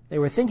 They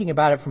were thinking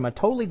about it from a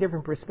totally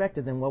different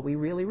perspective than what we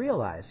really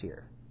realize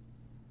here.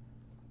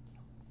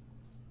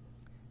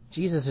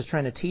 Jesus is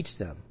trying to teach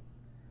them.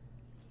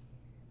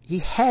 He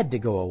had to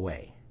go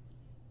away.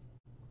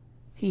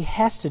 He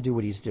has to do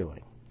what he's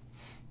doing.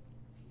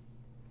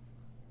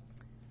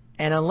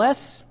 And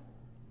unless,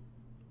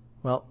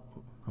 well,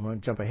 I'm going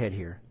to jump ahead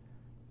here.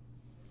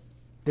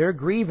 They're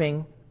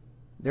grieving,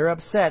 they're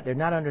upset, they're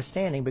not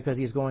understanding because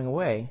he's going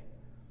away.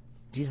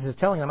 Jesus is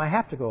telling them, I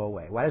have to go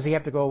away. Why does he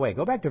have to go away?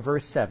 Go back to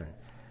verse 7.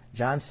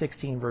 John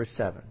 16, verse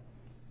 7.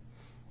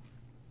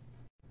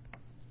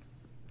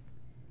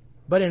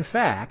 But in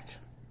fact,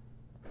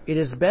 it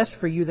is best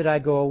for you that I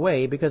go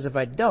away, because if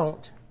I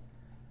don't,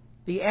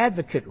 the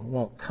advocate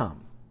won't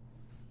come.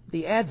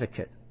 The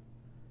advocate.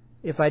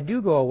 If I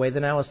do go away,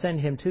 then I will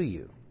send him to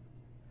you.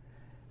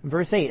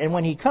 Verse 8, and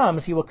when he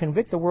comes, he will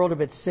convict the world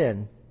of its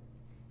sin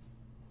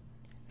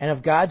and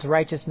of God's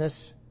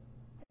righteousness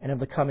and of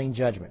the coming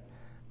judgment.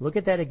 Look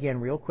at that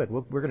again real quick.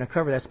 We're going to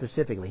cover that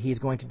specifically. He's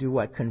going to do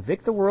what?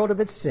 Convict the world of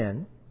its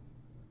sin.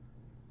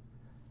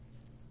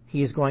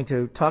 He is going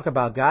to talk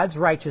about God's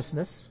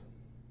righteousness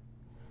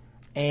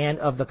and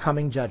of the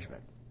coming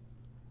judgment.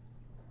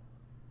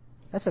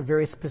 That's a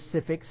very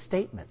specific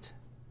statement.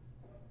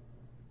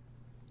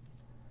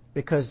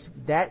 Because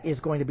that is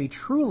going to be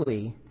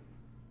truly,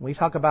 when we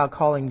talk about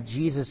calling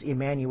Jesus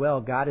Emmanuel,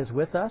 God is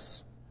with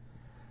us,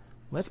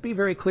 let's be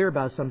very clear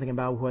about something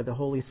about who the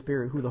Holy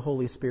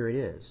Spirit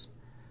is.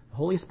 The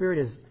Holy Spirit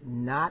is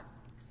not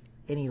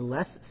any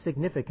less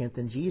significant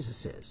than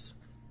Jesus is.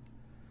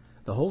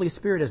 The Holy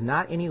Spirit is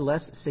not any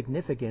less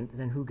significant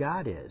than who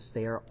God is.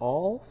 They are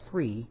all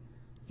three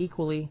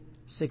equally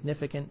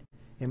significant,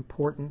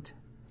 important,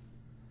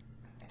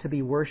 to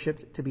be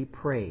worshipped, to be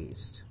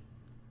praised.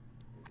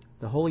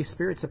 The Holy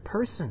Spirit's a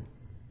person.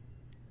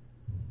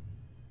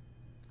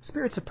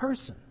 Spirit's a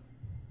person.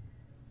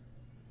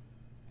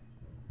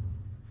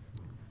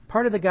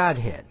 Part of the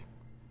Godhead.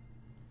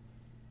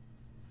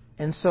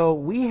 And so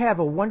we have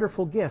a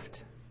wonderful gift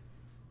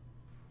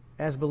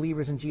as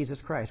believers in Jesus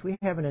Christ. We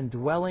have an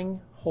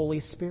indwelling Holy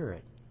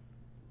Spirit.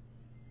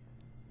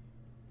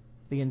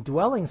 The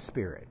indwelling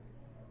Spirit.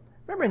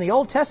 Remember, in the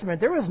Old Testament,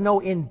 there was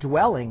no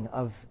indwelling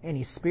of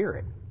any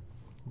spirit.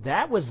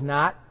 That was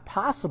not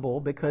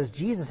possible because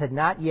Jesus had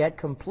not yet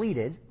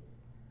completed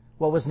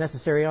what was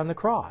necessary on the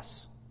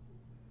cross.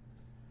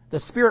 The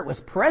Spirit was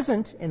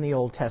present in the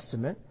Old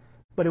Testament,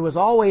 but it was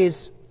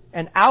always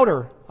an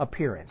outer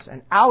appearance,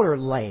 an outer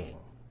laying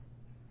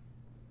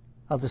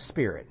of the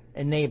Spirit,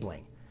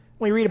 enabling.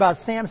 When we read about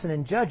Samson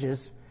in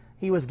Judges,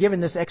 he was given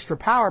this extra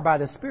power by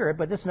the Spirit,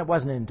 but this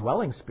wasn't an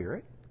indwelling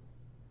Spirit.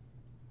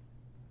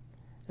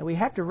 And we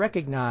have to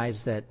recognize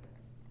that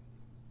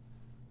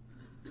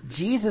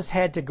Jesus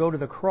had to go to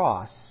the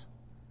cross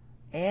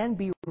and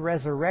be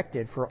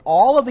resurrected for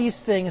all of these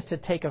things to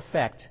take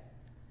effect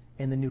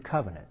in the new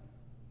covenant.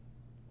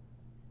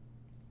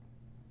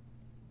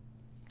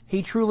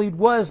 He truly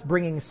was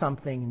bringing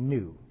something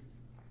new.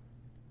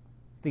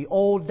 The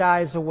old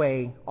dies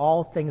away,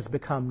 all things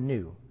become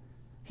new.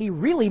 He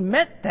really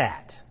meant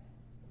that.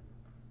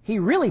 He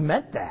really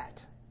meant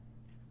that.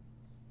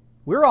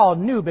 We're all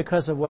new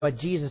because of what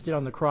Jesus did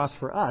on the cross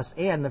for us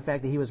and the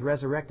fact that he was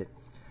resurrected.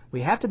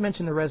 We have to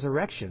mention the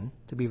resurrection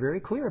to be very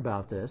clear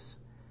about this.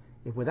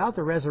 If without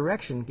the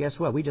resurrection, guess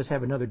what? We just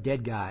have another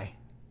dead guy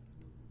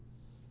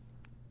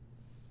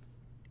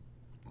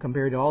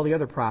compared to all the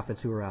other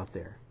prophets who are out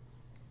there.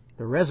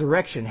 The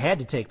resurrection had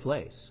to take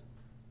place.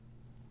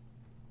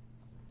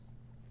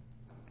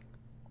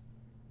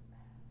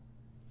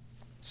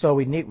 So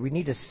we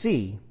need to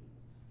see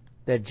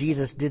that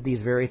Jesus did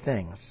these very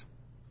things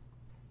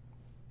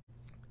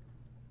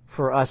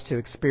for us to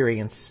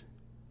experience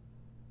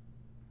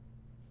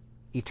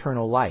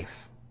eternal life.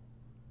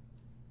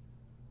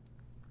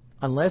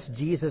 Unless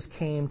Jesus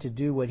came to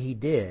do what he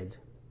did,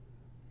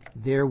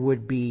 there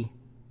would be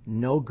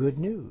no good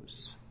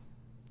news,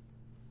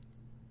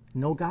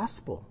 no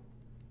gospel,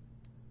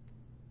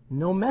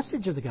 no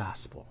message of the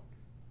gospel.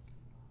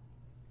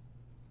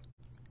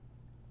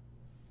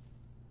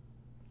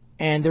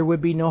 And there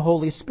would be no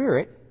Holy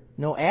Spirit,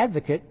 no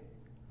advocate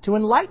to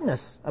enlighten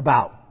us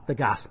about the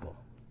gospel.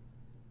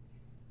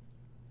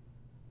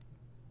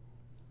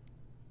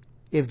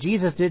 If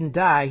Jesus didn't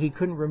die, he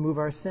couldn't remove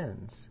our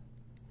sins.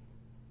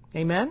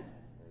 Amen?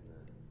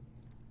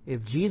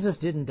 If Jesus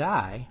didn't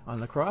die on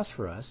the cross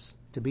for us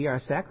to be our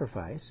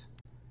sacrifice,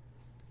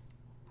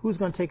 who's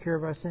going to take care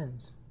of our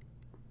sins?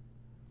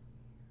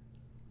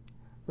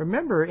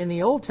 Remember, in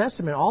the Old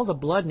Testament, all the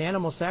blood and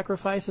animal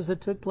sacrifices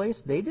that took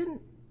place, they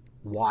didn't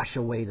wash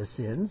away the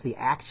sins, the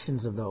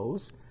actions of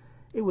those.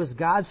 It was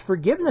God's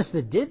forgiveness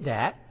that did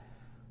that.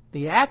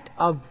 The act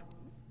of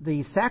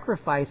the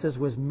sacrifices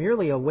was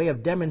merely a way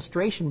of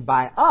demonstration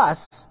by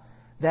us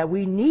that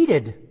we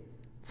needed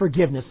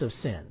forgiveness of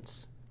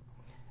sins.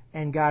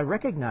 And God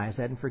recognized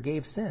that and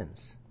forgave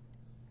sins.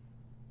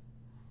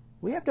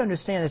 We have to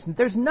understand this.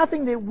 There's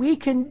nothing that we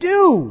can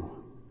do.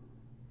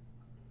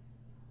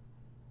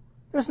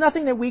 There's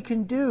nothing that we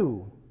can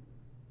do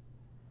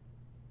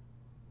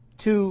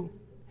to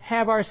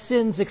have our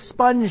sins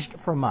expunged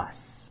from us.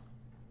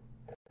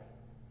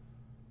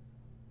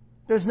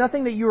 There's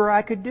nothing that you or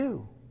I could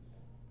do.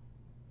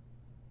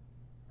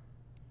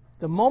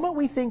 The moment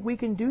we think we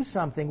can do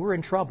something, we're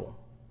in trouble.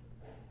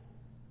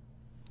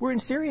 We're in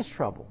serious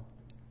trouble.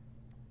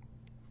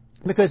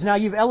 Because now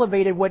you've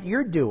elevated what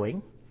you're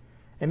doing.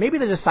 And maybe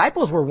the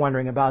disciples were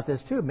wondering about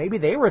this too. Maybe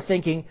they were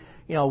thinking,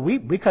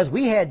 because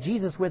we had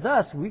Jesus with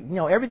us,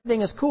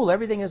 everything is cool,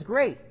 everything is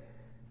great.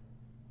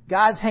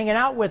 God's hanging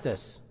out with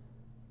us.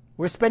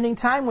 We're spending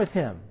time with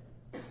him.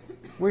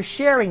 We're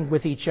sharing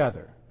with each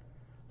other.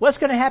 What's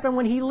going to happen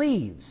when he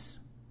leaves?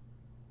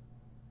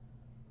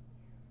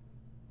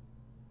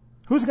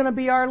 Who's going to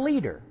be our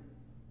leader?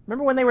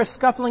 Remember when they were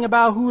scuffling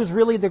about who was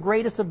really the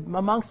greatest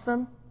amongst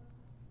them?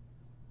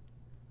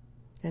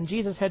 And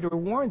Jesus had to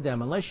warn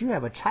them, unless you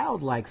have a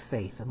childlike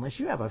faith, unless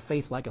you have a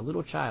faith like a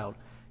little child,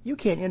 you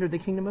can't enter the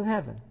kingdom of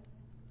heaven.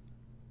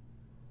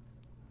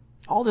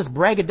 All this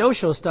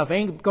braggadocio stuff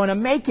ain't going to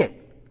make it.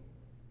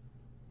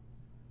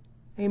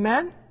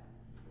 Amen?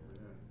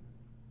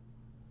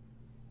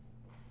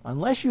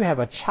 Unless you have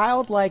a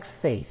childlike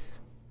faith,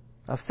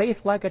 a faith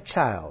like a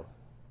child.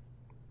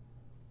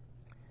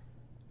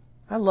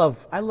 I love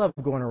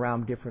going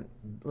around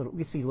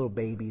we see little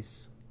babies.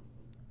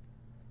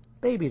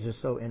 Babies are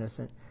so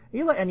innocent.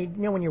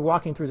 When you're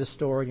walking through the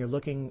store and you're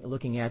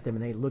looking at them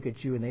and they look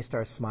at you and they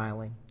start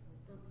smiling.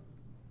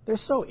 They're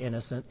so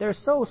innocent. They're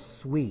so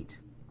sweet.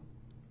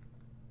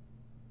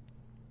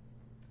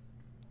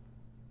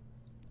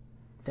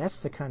 That's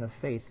the kind of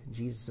faith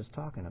Jesus is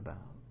talking about.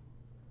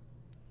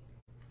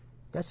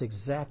 That's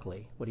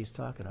exactly what he's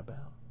talking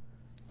about.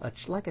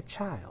 Like a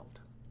child.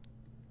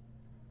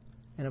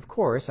 And of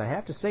course, I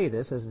have to say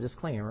this as a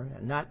disclaimer,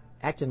 I'm not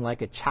acting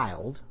like a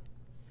child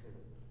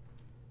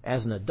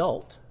as an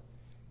adult,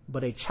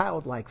 but a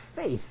childlike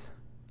faith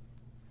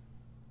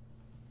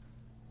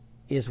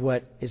is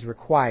what is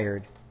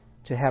required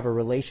to have a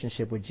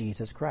relationship with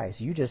Jesus Christ.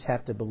 You just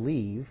have to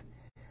believe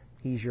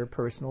he's your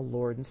personal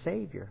Lord and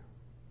Savior.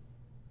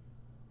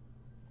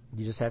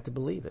 You just have to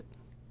believe it.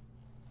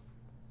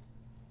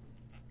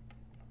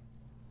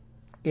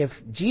 If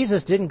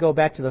Jesus didn't go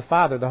back to the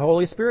Father, the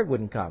Holy Spirit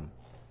wouldn't come.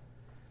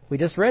 We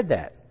just read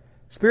that.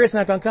 Spirit's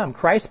not going to come.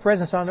 Christ's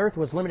presence on earth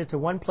was limited to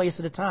one place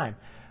at a time.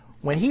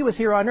 When he was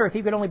here on earth,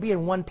 he could only be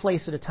in one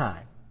place at a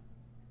time.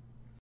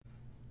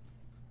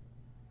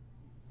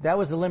 That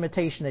was the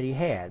limitation that he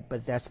had,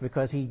 but that's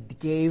because he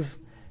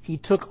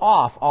took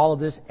off all of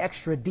this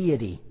extra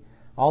deity,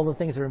 all the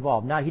things that are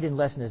involved. Now, he didn't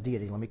lessen his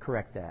deity. Let me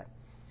correct that.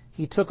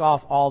 He took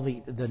off all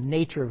the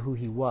nature of who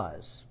he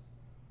was.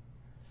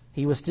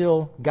 He was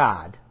still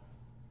God.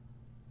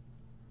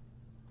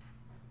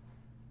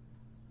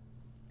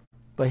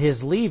 But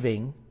his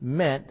leaving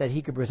meant that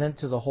he could present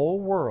to the whole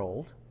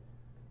world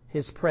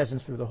his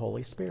presence through the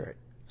Holy Spirit.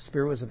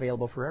 Spirit was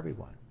available for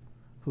everyone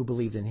who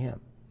believed in him.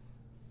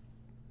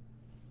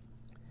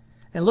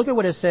 And look at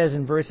what it says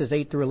in verses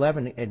 8 through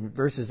 11 and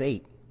verses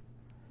 8.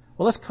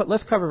 Well,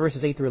 let's cover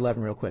verses 8 through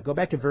 11 real quick. Go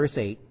back to verse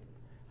 8.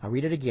 I'll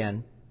read it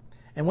again.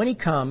 And when he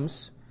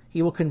comes,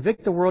 he will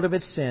convict the world of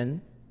its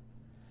sin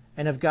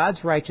and of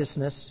God's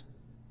righteousness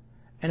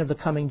and of the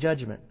coming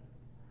judgment.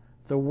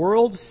 The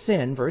world's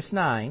sin, verse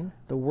 9,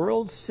 the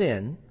world's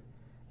sin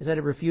is that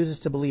it refuses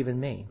to believe in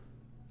me.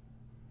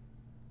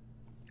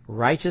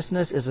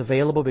 Righteousness is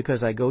available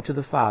because I go to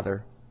the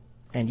Father,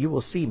 and you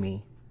will see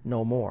me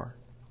no more.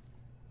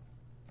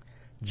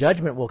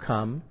 Judgment will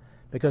come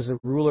because the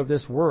ruler of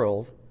this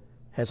world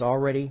has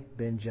already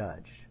been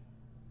judged.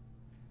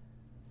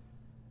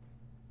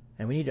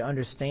 And we need to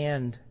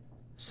understand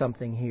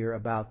something here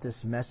about this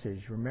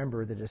message.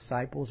 Remember, the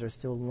disciples are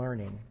still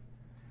learning.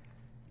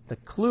 The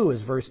clue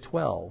is verse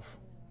 12.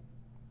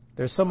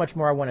 There's so much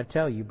more I want to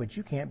tell you, but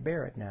you can't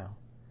bear it now.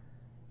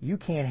 You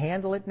can't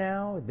handle it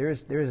now.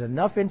 There's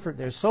enough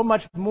there's so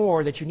much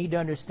more that you need to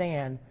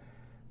understand,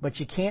 but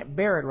you can't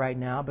bear it right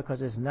now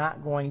because it's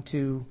not going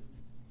to.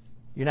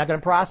 You're not going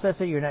to process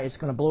it. It's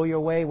going to blow you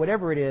away.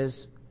 Whatever it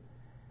is,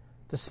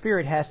 the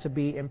Spirit has to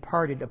be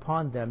imparted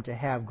upon them to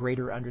have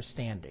greater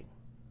understanding.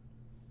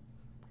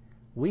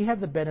 We have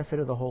the benefit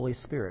of the Holy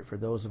Spirit for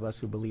those of us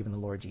who believe in the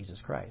Lord Jesus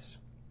Christ.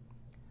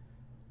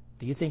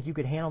 Do you think you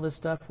could handle this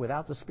stuff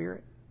without the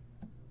Spirit?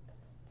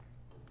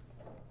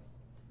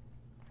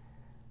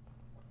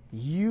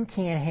 You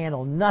can't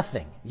handle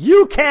nothing.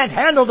 You can't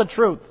handle the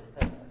truth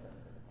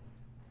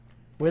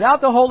without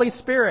the Holy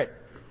Spirit.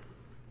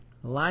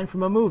 A line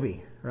from a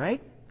movie,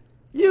 right?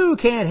 You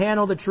can't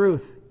handle the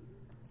truth.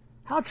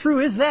 How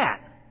true is that?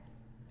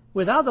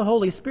 Without the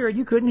Holy Spirit,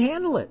 you couldn't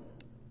handle it.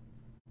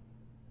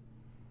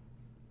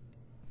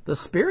 The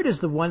Spirit is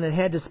the one that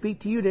had to speak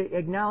to you to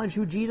acknowledge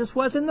who Jesus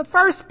was in the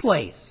first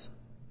place.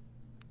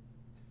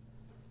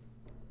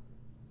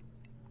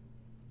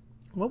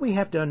 What we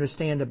have to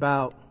understand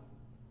about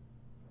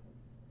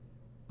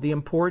the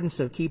importance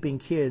of keeping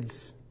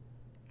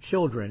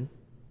children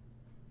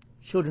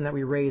that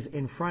we raise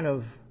in front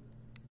of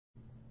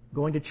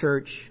going to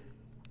church,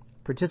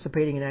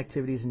 participating in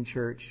activities in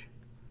church,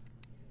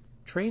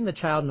 train the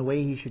child in the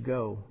way he should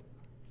go,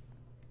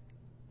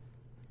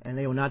 and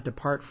they will not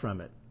depart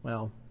from it.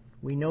 Well,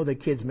 we know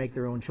that kids make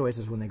their own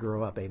choices when they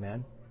grow up,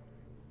 amen?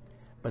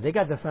 But they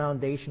got the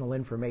foundational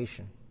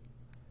information.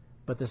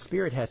 But the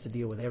Spirit has to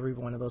deal with every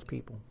one of those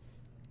people.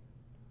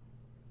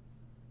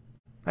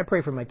 I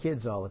pray for my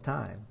kids all the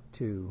time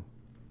to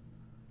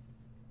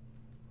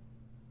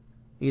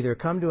either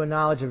come to a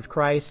knowledge of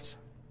Christ.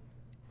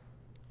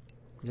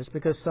 Just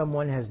because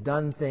someone has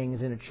done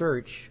things in a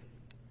church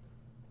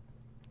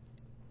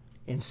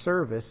in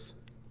service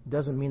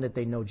doesn't mean that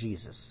they know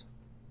Jesus.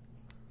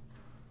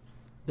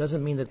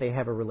 Doesn't mean that they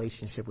have a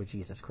relationship with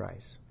Jesus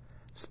Christ.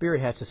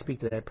 Spirit has to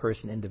speak to that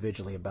person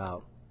individually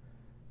about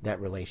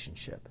that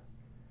relationship.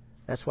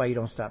 That's why you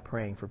don't stop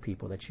praying for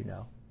people that you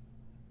know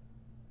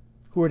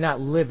who are not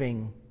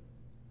living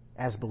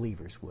as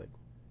believers would.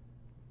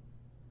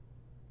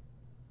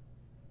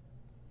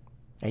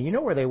 And you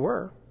know where they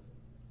were.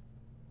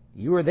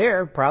 You were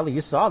there. Probably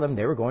you saw them.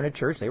 They were going to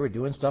church. They were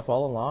doing stuff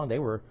all along. They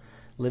were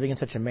living in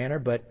such a manner.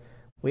 But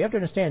we have to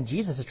understand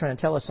Jesus is trying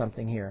to tell us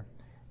something here.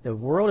 The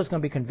world is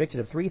going to be convicted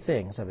of three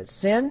things: of its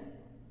sin,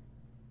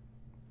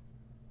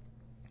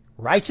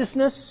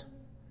 righteousness,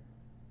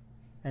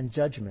 and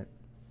judgment.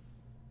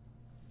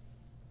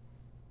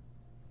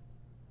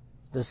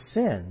 The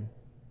sin,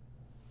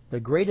 the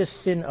greatest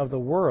sin of the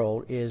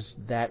world, is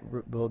that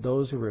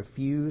those who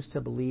refuse to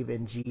believe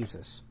in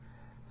Jesus.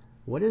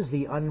 What is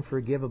the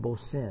unforgivable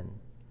sin?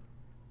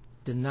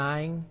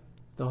 Denying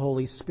the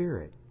Holy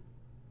Spirit.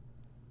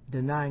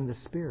 Denying the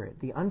Spirit.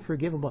 The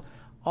unforgivable.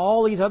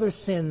 All these other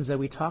sins that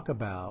we talk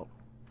about.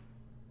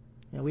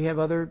 We have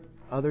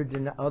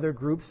other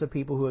groups of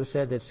people who have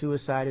said that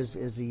suicide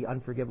is the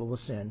unforgivable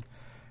sin.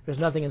 There's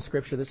nothing in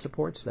Scripture that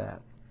supports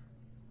that.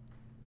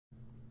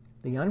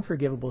 The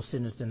unforgivable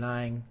sin is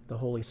denying the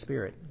Holy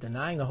Spirit.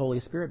 Denying the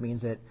Holy Spirit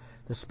means that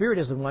the Spirit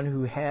is the one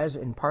who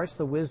imparts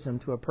the wisdom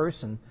to a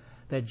person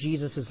that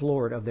Jesus is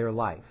Lord of their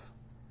life.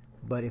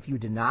 But if you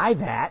deny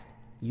that,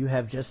 you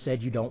have just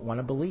said you don't want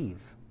to believe.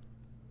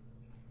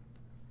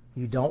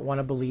 You don't want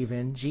to believe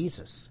in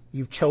Jesus.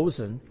 You've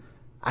chosen,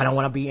 I don't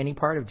want to be any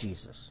part of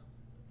Jesus.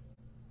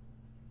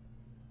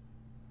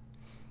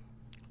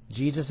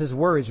 Jesus'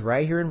 words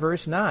right here in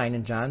verse 9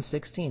 in John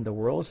 16, the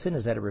world's sin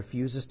is that it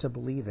refuses to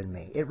believe in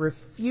me. It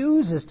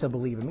refuses to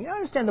believe in me. You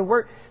understand the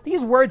word?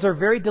 These words are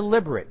very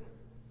deliberate.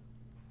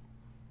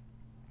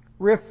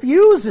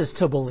 Refuses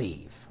to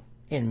believe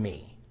in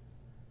me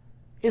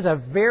is a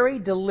very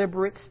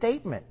deliberate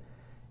statement.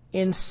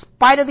 In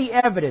spite of the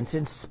evidence,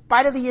 in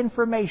spite of the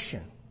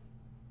information.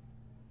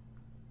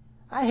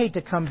 I hate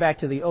to come back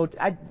to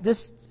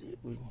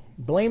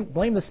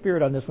blame the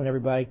Spirit on this one,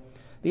 everybody.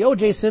 The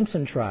O.J.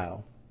 Simpson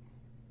trial.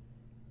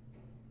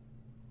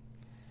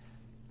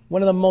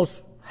 One of the most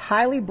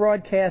highly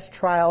broadcast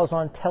trials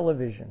on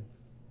television.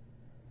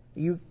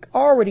 You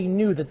already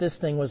knew that this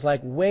thing was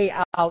like way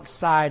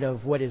outside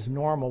of what is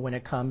normal when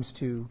it comes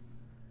to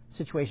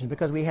situations,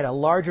 because we had a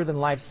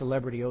larger-than-life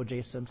celebrity,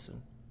 O.J.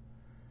 Simpson.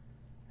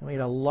 And we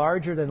had a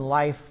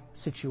larger-than-life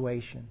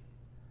situation.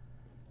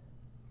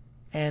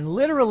 And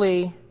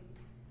literally,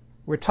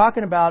 we're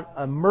talking about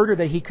a murder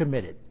that he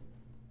committed.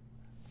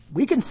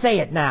 We can say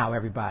it now,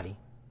 everybody.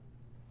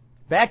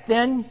 Back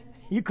then,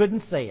 you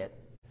couldn't say it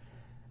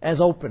as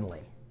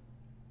openly.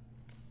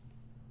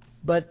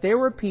 But there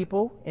were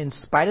people, in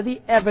spite of the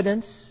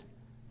evidence,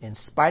 in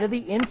spite of the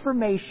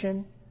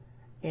information,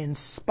 in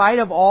spite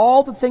of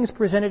all the things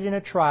presented in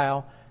a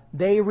trial,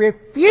 they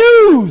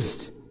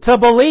refused to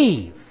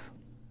believe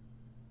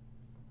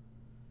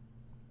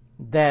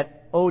that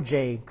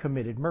O.J.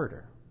 committed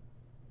murder.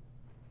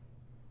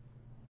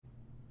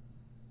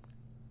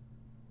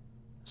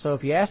 So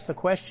if you ask the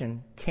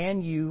question,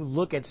 can you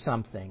look at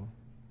something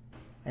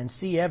and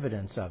see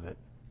evidence of it?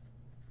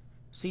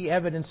 See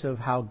evidence of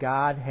how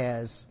God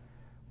has,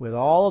 with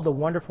all of the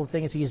wonderful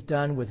things He's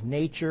done with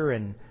nature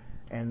and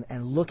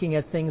looking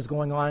at things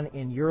going on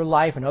in your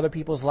life and other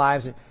people's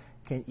lives,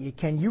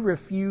 can you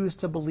refuse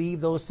to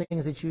believe those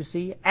things that you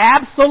see?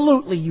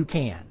 Absolutely you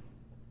can.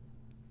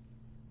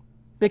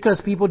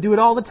 Because people do it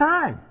all the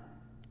time.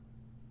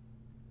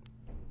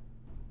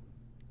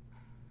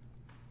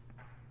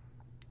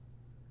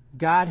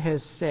 God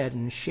has said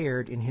and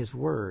shared in His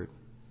Word,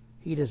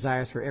 He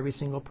desires for every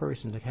single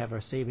person to have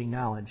a saving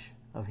knowledge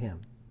of Him.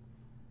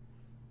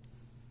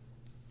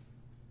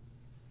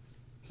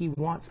 He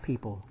wants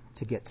people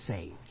to get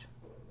saved.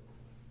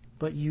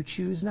 But you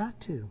choose not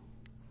to.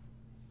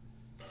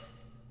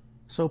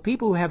 So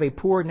people who have a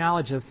poor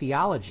knowledge of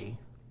theology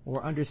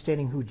or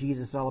understanding who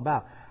Jesus is all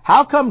about,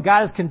 how come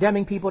God is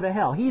condemning people to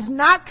hell? He's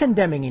not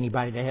condemning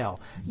anybody to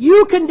hell.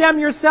 You condemn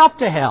yourself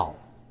to hell.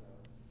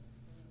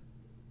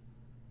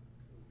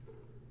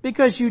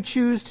 Because you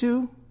choose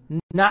to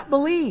not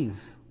believe.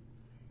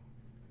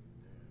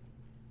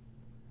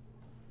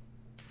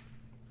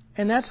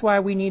 And that's why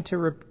we need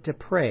to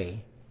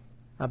pray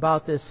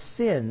about this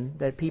sin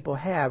that people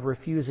have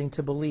refusing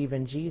to believe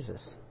in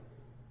Jesus.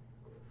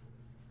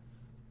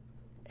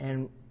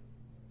 And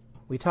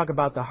we talk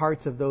about the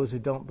hearts of those who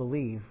don't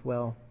believe.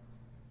 Well,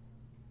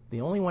 the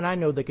only one I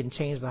know that can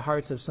change the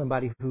hearts of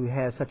somebody who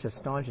has such a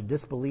staunch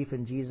disbelief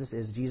in Jesus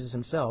is Jesus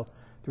Himself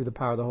through the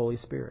power of the Holy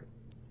Spirit.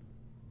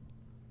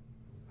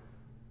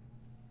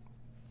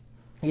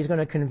 He's going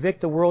to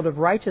convict the world of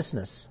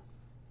righteousness.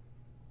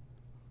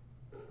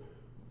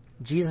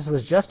 Jesus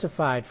was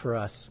justified for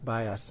us,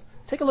 by us.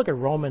 Take a look at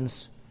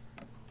Romans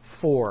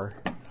 4.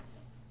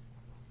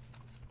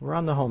 We're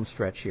on the home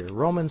stretch here.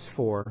 Romans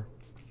 4.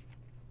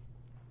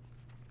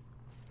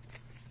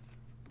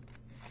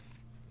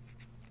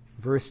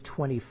 Verse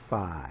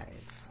 25.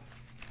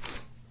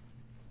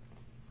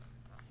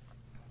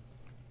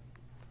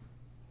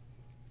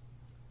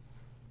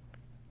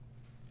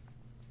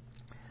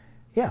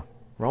 Yeah,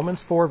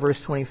 Romans 4,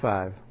 verse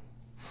 25.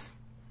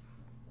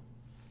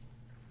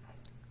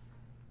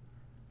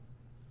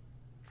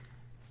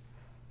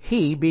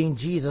 He, being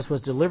Jesus,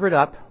 was delivered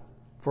up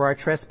for our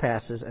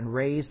trespasses and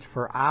raised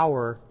for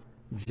our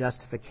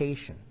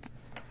justification.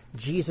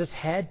 Jesus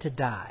had to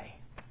die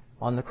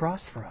on the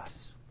cross for us.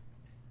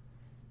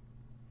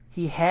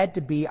 He had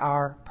to be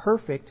our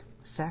perfect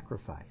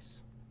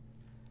sacrifice.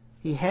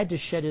 He had to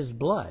shed His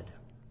blood.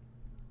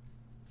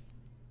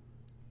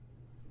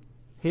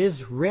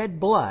 His red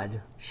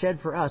blood shed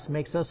for us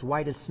makes us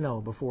white as snow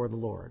before the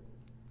Lord.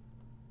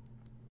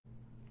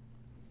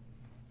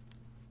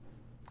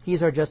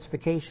 He's our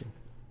justification.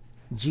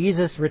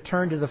 Jesus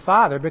returned to the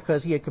Father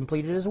because He had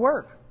completed His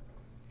work.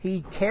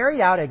 He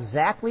carried out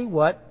exactly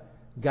what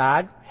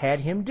God had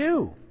Him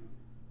do.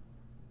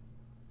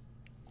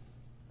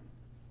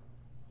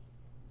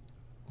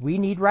 We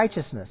need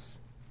righteousness.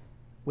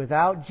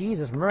 Without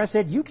Jesus, remember I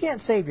said, you can't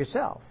save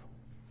yourself.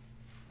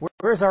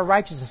 Where's our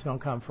righteousness going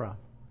to come from?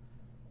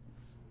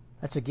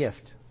 That's a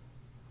gift.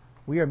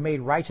 We are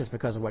made righteous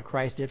because of what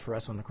Christ did for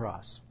us on the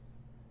cross.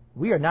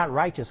 We are not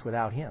righteous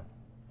without Him.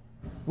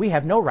 We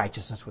have no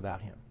righteousness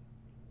without Him.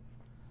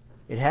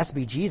 It has to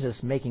be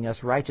Jesus making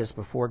us righteous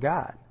before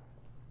God.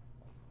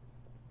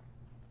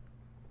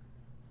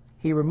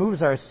 He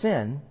removes our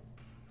sin.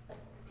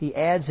 He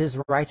adds His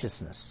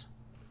righteousness.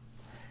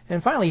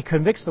 And finally, He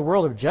convicts the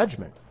world of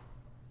judgment.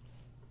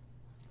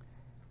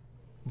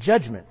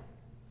 Judgment.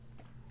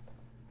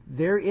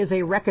 There is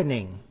a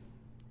reckoning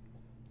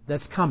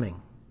that's coming.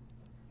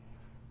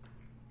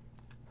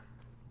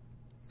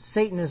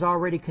 Satan is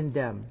already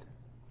condemned.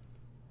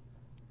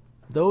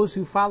 Those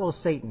who follow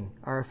Satan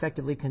are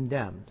effectively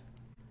condemned.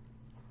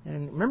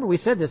 And remember, we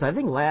said this, I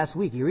think, last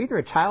week. You're either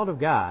a child of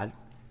God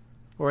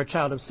or a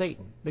child of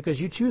Satan, because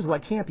you choose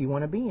what camp you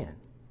want to be in.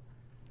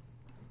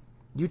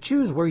 You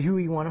choose who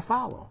you want to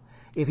follow.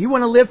 If you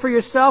want to live for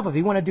yourself, if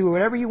you want to do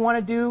whatever you want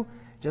to do,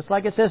 just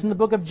like it says in the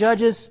book of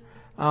Judges,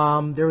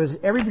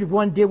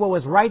 everyone did what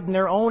was right in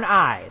their own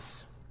eyes.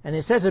 And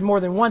it says it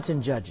more than once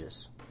in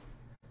Judges.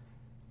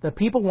 The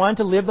people wanted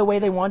to live the way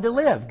they wanted to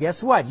live.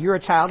 Guess what? You're a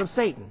child of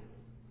Satan.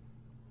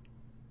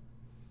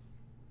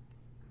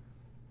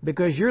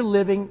 Because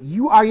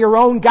you are your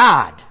own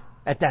God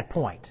at that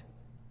point.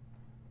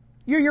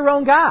 You're your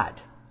own God.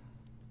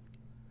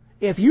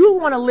 If you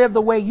want to live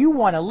the way you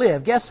want to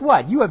live, guess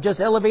what? You have just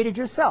elevated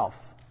yourself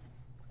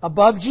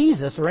above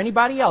Jesus or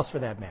anybody else for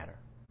that matter.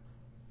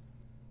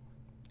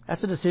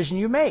 That's a decision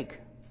you make.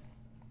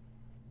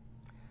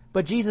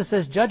 But Jesus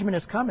says judgment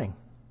is coming.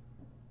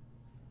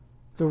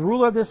 The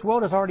ruler of this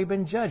world has already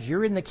been judged.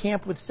 You're in the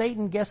camp with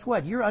Satan. Guess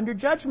what? You're under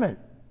judgment.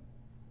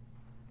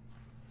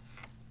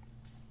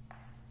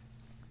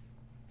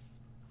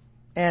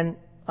 And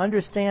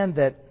understand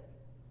that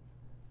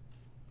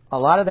a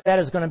lot of that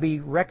is going to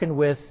be reckoned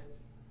with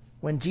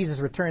when Jesus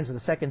returns the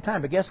second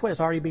time. But guess what?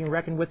 It's already being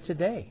reckoned with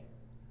today.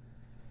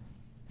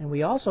 And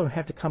we also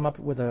have to come up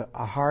with a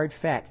hard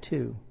fact,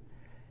 too.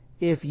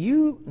 If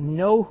you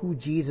know who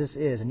Jesus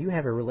is and you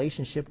have a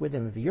relationship with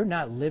him, if you're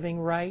not living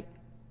right,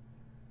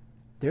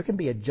 there can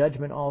be a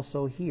judgment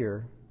also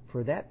here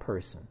for that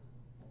person.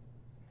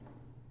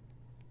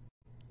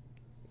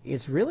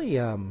 It's really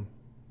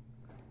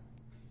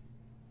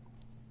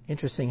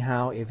interesting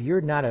how if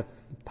you're not a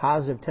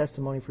positive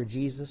testimony for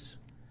Jesus,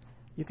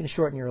 you can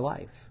shorten your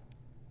life.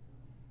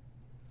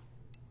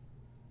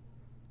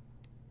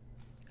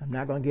 I'm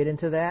not going to get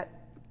into that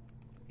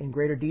in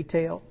greater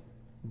detail,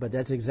 but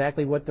that's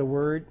exactly what the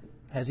Word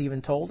has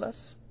even told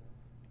us.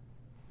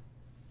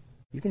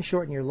 You can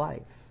shorten your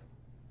life.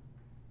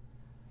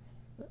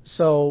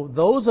 So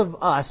those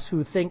of us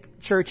who think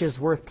church is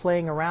worth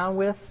playing around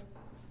with,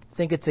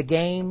 think it's a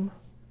game,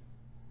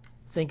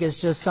 think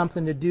it's just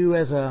something to do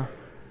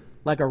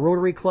like a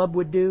Rotary Club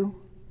would do,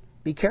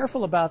 be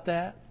careful about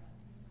that.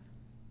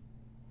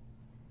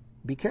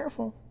 Be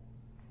careful.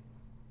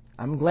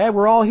 I'm glad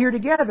we're all here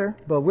together,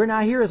 but we're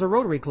not here as a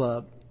Rotary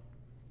Club.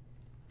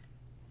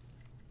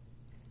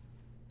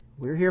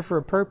 We're here for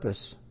a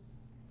purpose.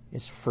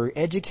 It's for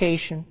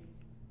education.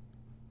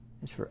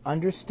 It's for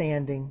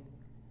understanding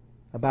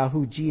about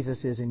who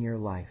Jesus is in your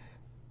life.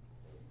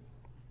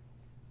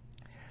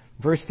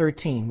 Verse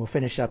 13, we'll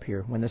finish up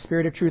here. When the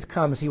Spirit of truth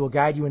comes, he will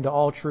guide you into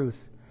all truth.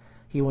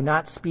 He will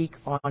not speak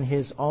on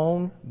his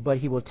own, but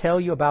he will tell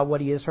you about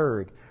what he has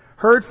heard.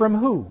 Heard from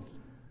who?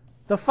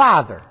 The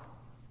Father.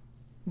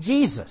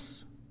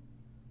 Jesus.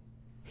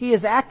 He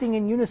is acting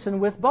in unison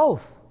with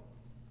both.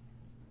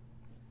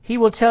 He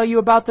will tell you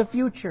about the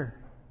future.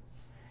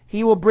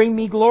 He will bring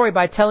me glory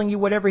by telling you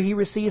whatever he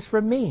receives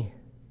from me.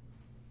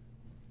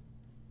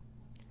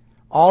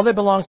 All that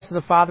belongs to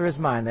the Father is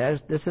mine.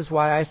 This is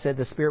why I said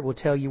the Spirit will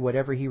tell you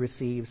whatever he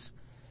receives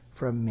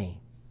from me.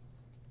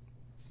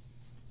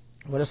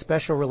 What a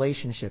special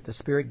relationship. The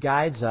Spirit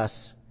guides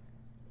us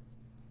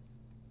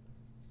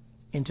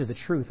into the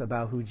truth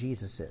about who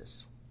Jesus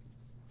is.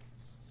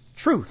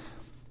 Truth.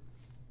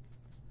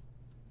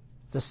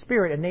 The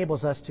Spirit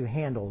enables us to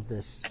handle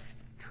this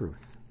truth.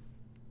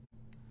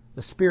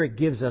 The Spirit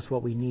gives us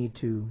what we need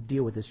to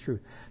deal with this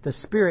truth. The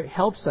Spirit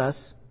helps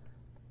us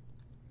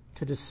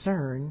to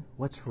discern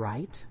what's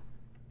right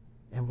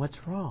and what's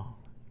wrong.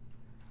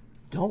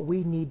 Don't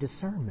we need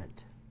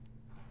discernment?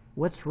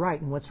 What's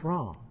right and what's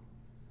wrong?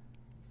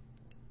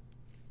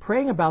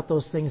 Praying about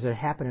those things that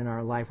happen in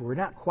our life, we're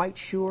not quite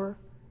sure.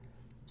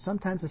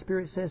 Sometimes the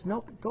Spirit says,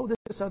 nope, go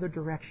this other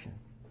direction.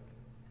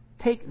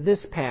 Take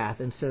this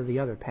path instead of the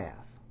other path.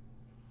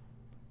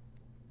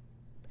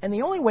 And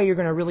the only way you're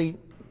going to really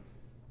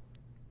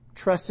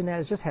trust in that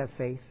is just have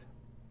faith.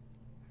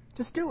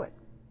 Just do it.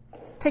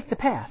 Take the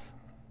path.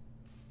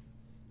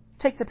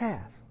 Take the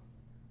path.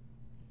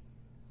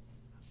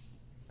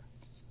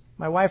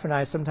 My wife and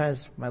I,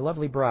 sometimes, my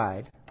lovely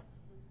bride,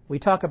 we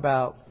talk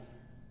about,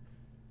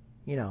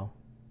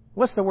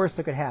 what's the worst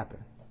that could happen?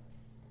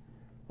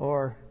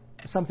 Or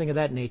something of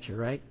that nature,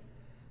 right?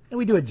 And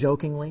we do it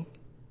jokingly.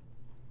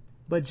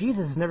 But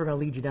Jesus is never going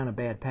to lead you down a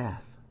bad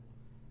path.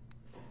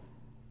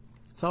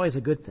 It's always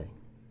a good thing.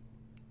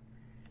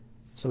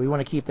 So we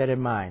want to keep that in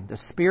mind. The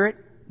Spirit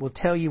will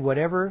tell you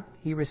whatever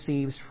he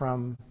receives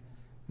from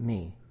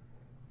me.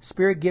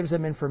 Spirit gives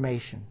them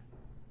information.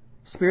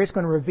 Spirit's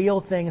going to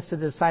reveal things to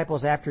the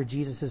disciples after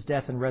Jesus'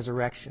 death and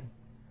resurrection.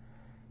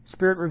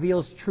 Spirit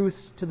reveals truths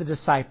to the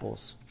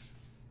disciples.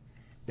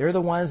 They're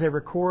the ones that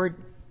record.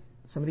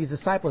 Some of these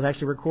disciples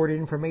actually recorded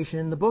information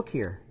in the book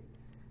here,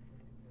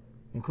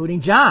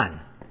 including John,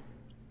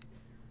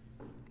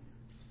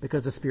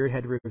 because the Spirit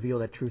had to reveal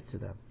that truth to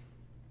them.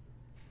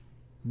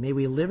 May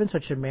we live in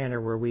such a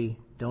manner where we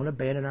don't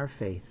abandon our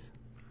faith.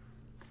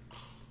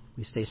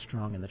 We stay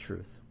strong in the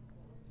truth.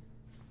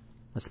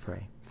 Let's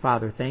pray.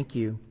 Father, thank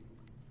you.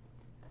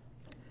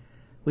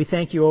 We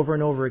thank you over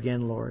and over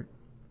again, Lord,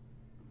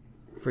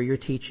 for your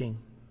teaching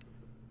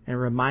and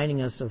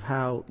reminding us of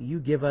how you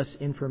give us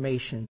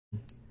information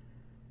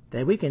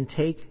that we can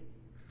take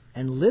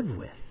and live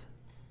with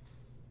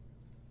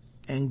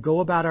and go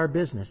about our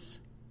business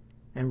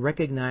and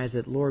recognize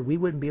that, Lord, we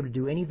wouldn't be able to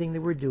do anything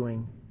that we're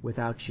doing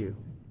without you.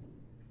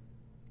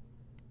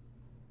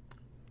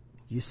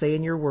 You say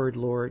in your word,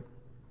 Lord,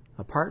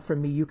 apart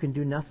from me, you can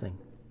do nothing.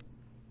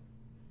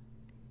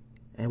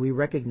 And we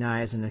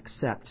recognize and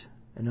accept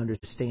and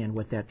understand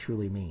what that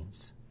truly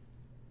means.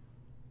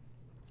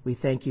 We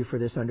thank you for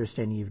this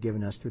understanding you've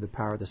given us through the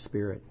power of the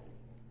Spirit.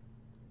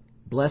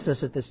 Bless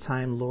us at this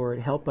time, Lord.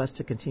 Help us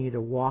to continue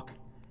to walk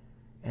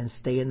and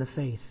stay in the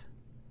faith.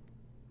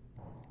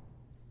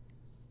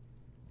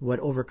 What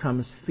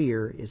overcomes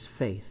fear is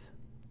faith.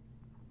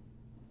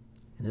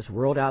 And this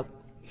world out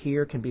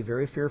here can be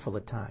very fearful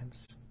at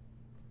times.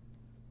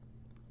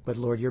 But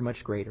Lord, you're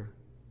much greater.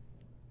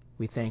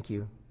 We thank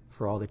you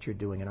for all that you're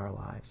doing in our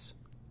lives.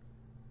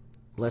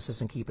 Bless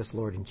us and keep us,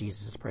 Lord, in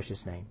Jesus'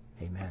 precious name.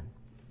 Amen.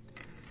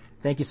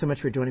 Thank you so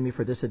much for joining me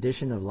for this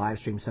edition of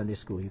Livestream Sunday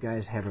School. You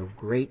guys have a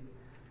great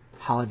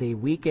holiday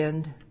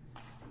weekend.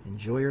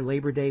 Enjoy your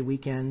Labor Day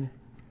weekend.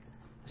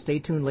 Stay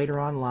tuned later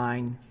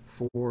online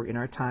in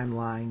our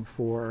timeline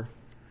for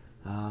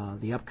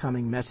the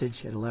upcoming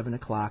message at 11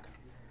 o'clock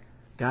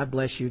God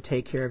bless you.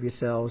 Take care of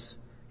yourselves.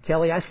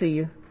 Kelly, I see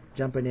you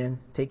jumping in.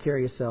 Take care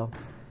of yourself.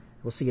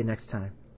 We'll see you next time.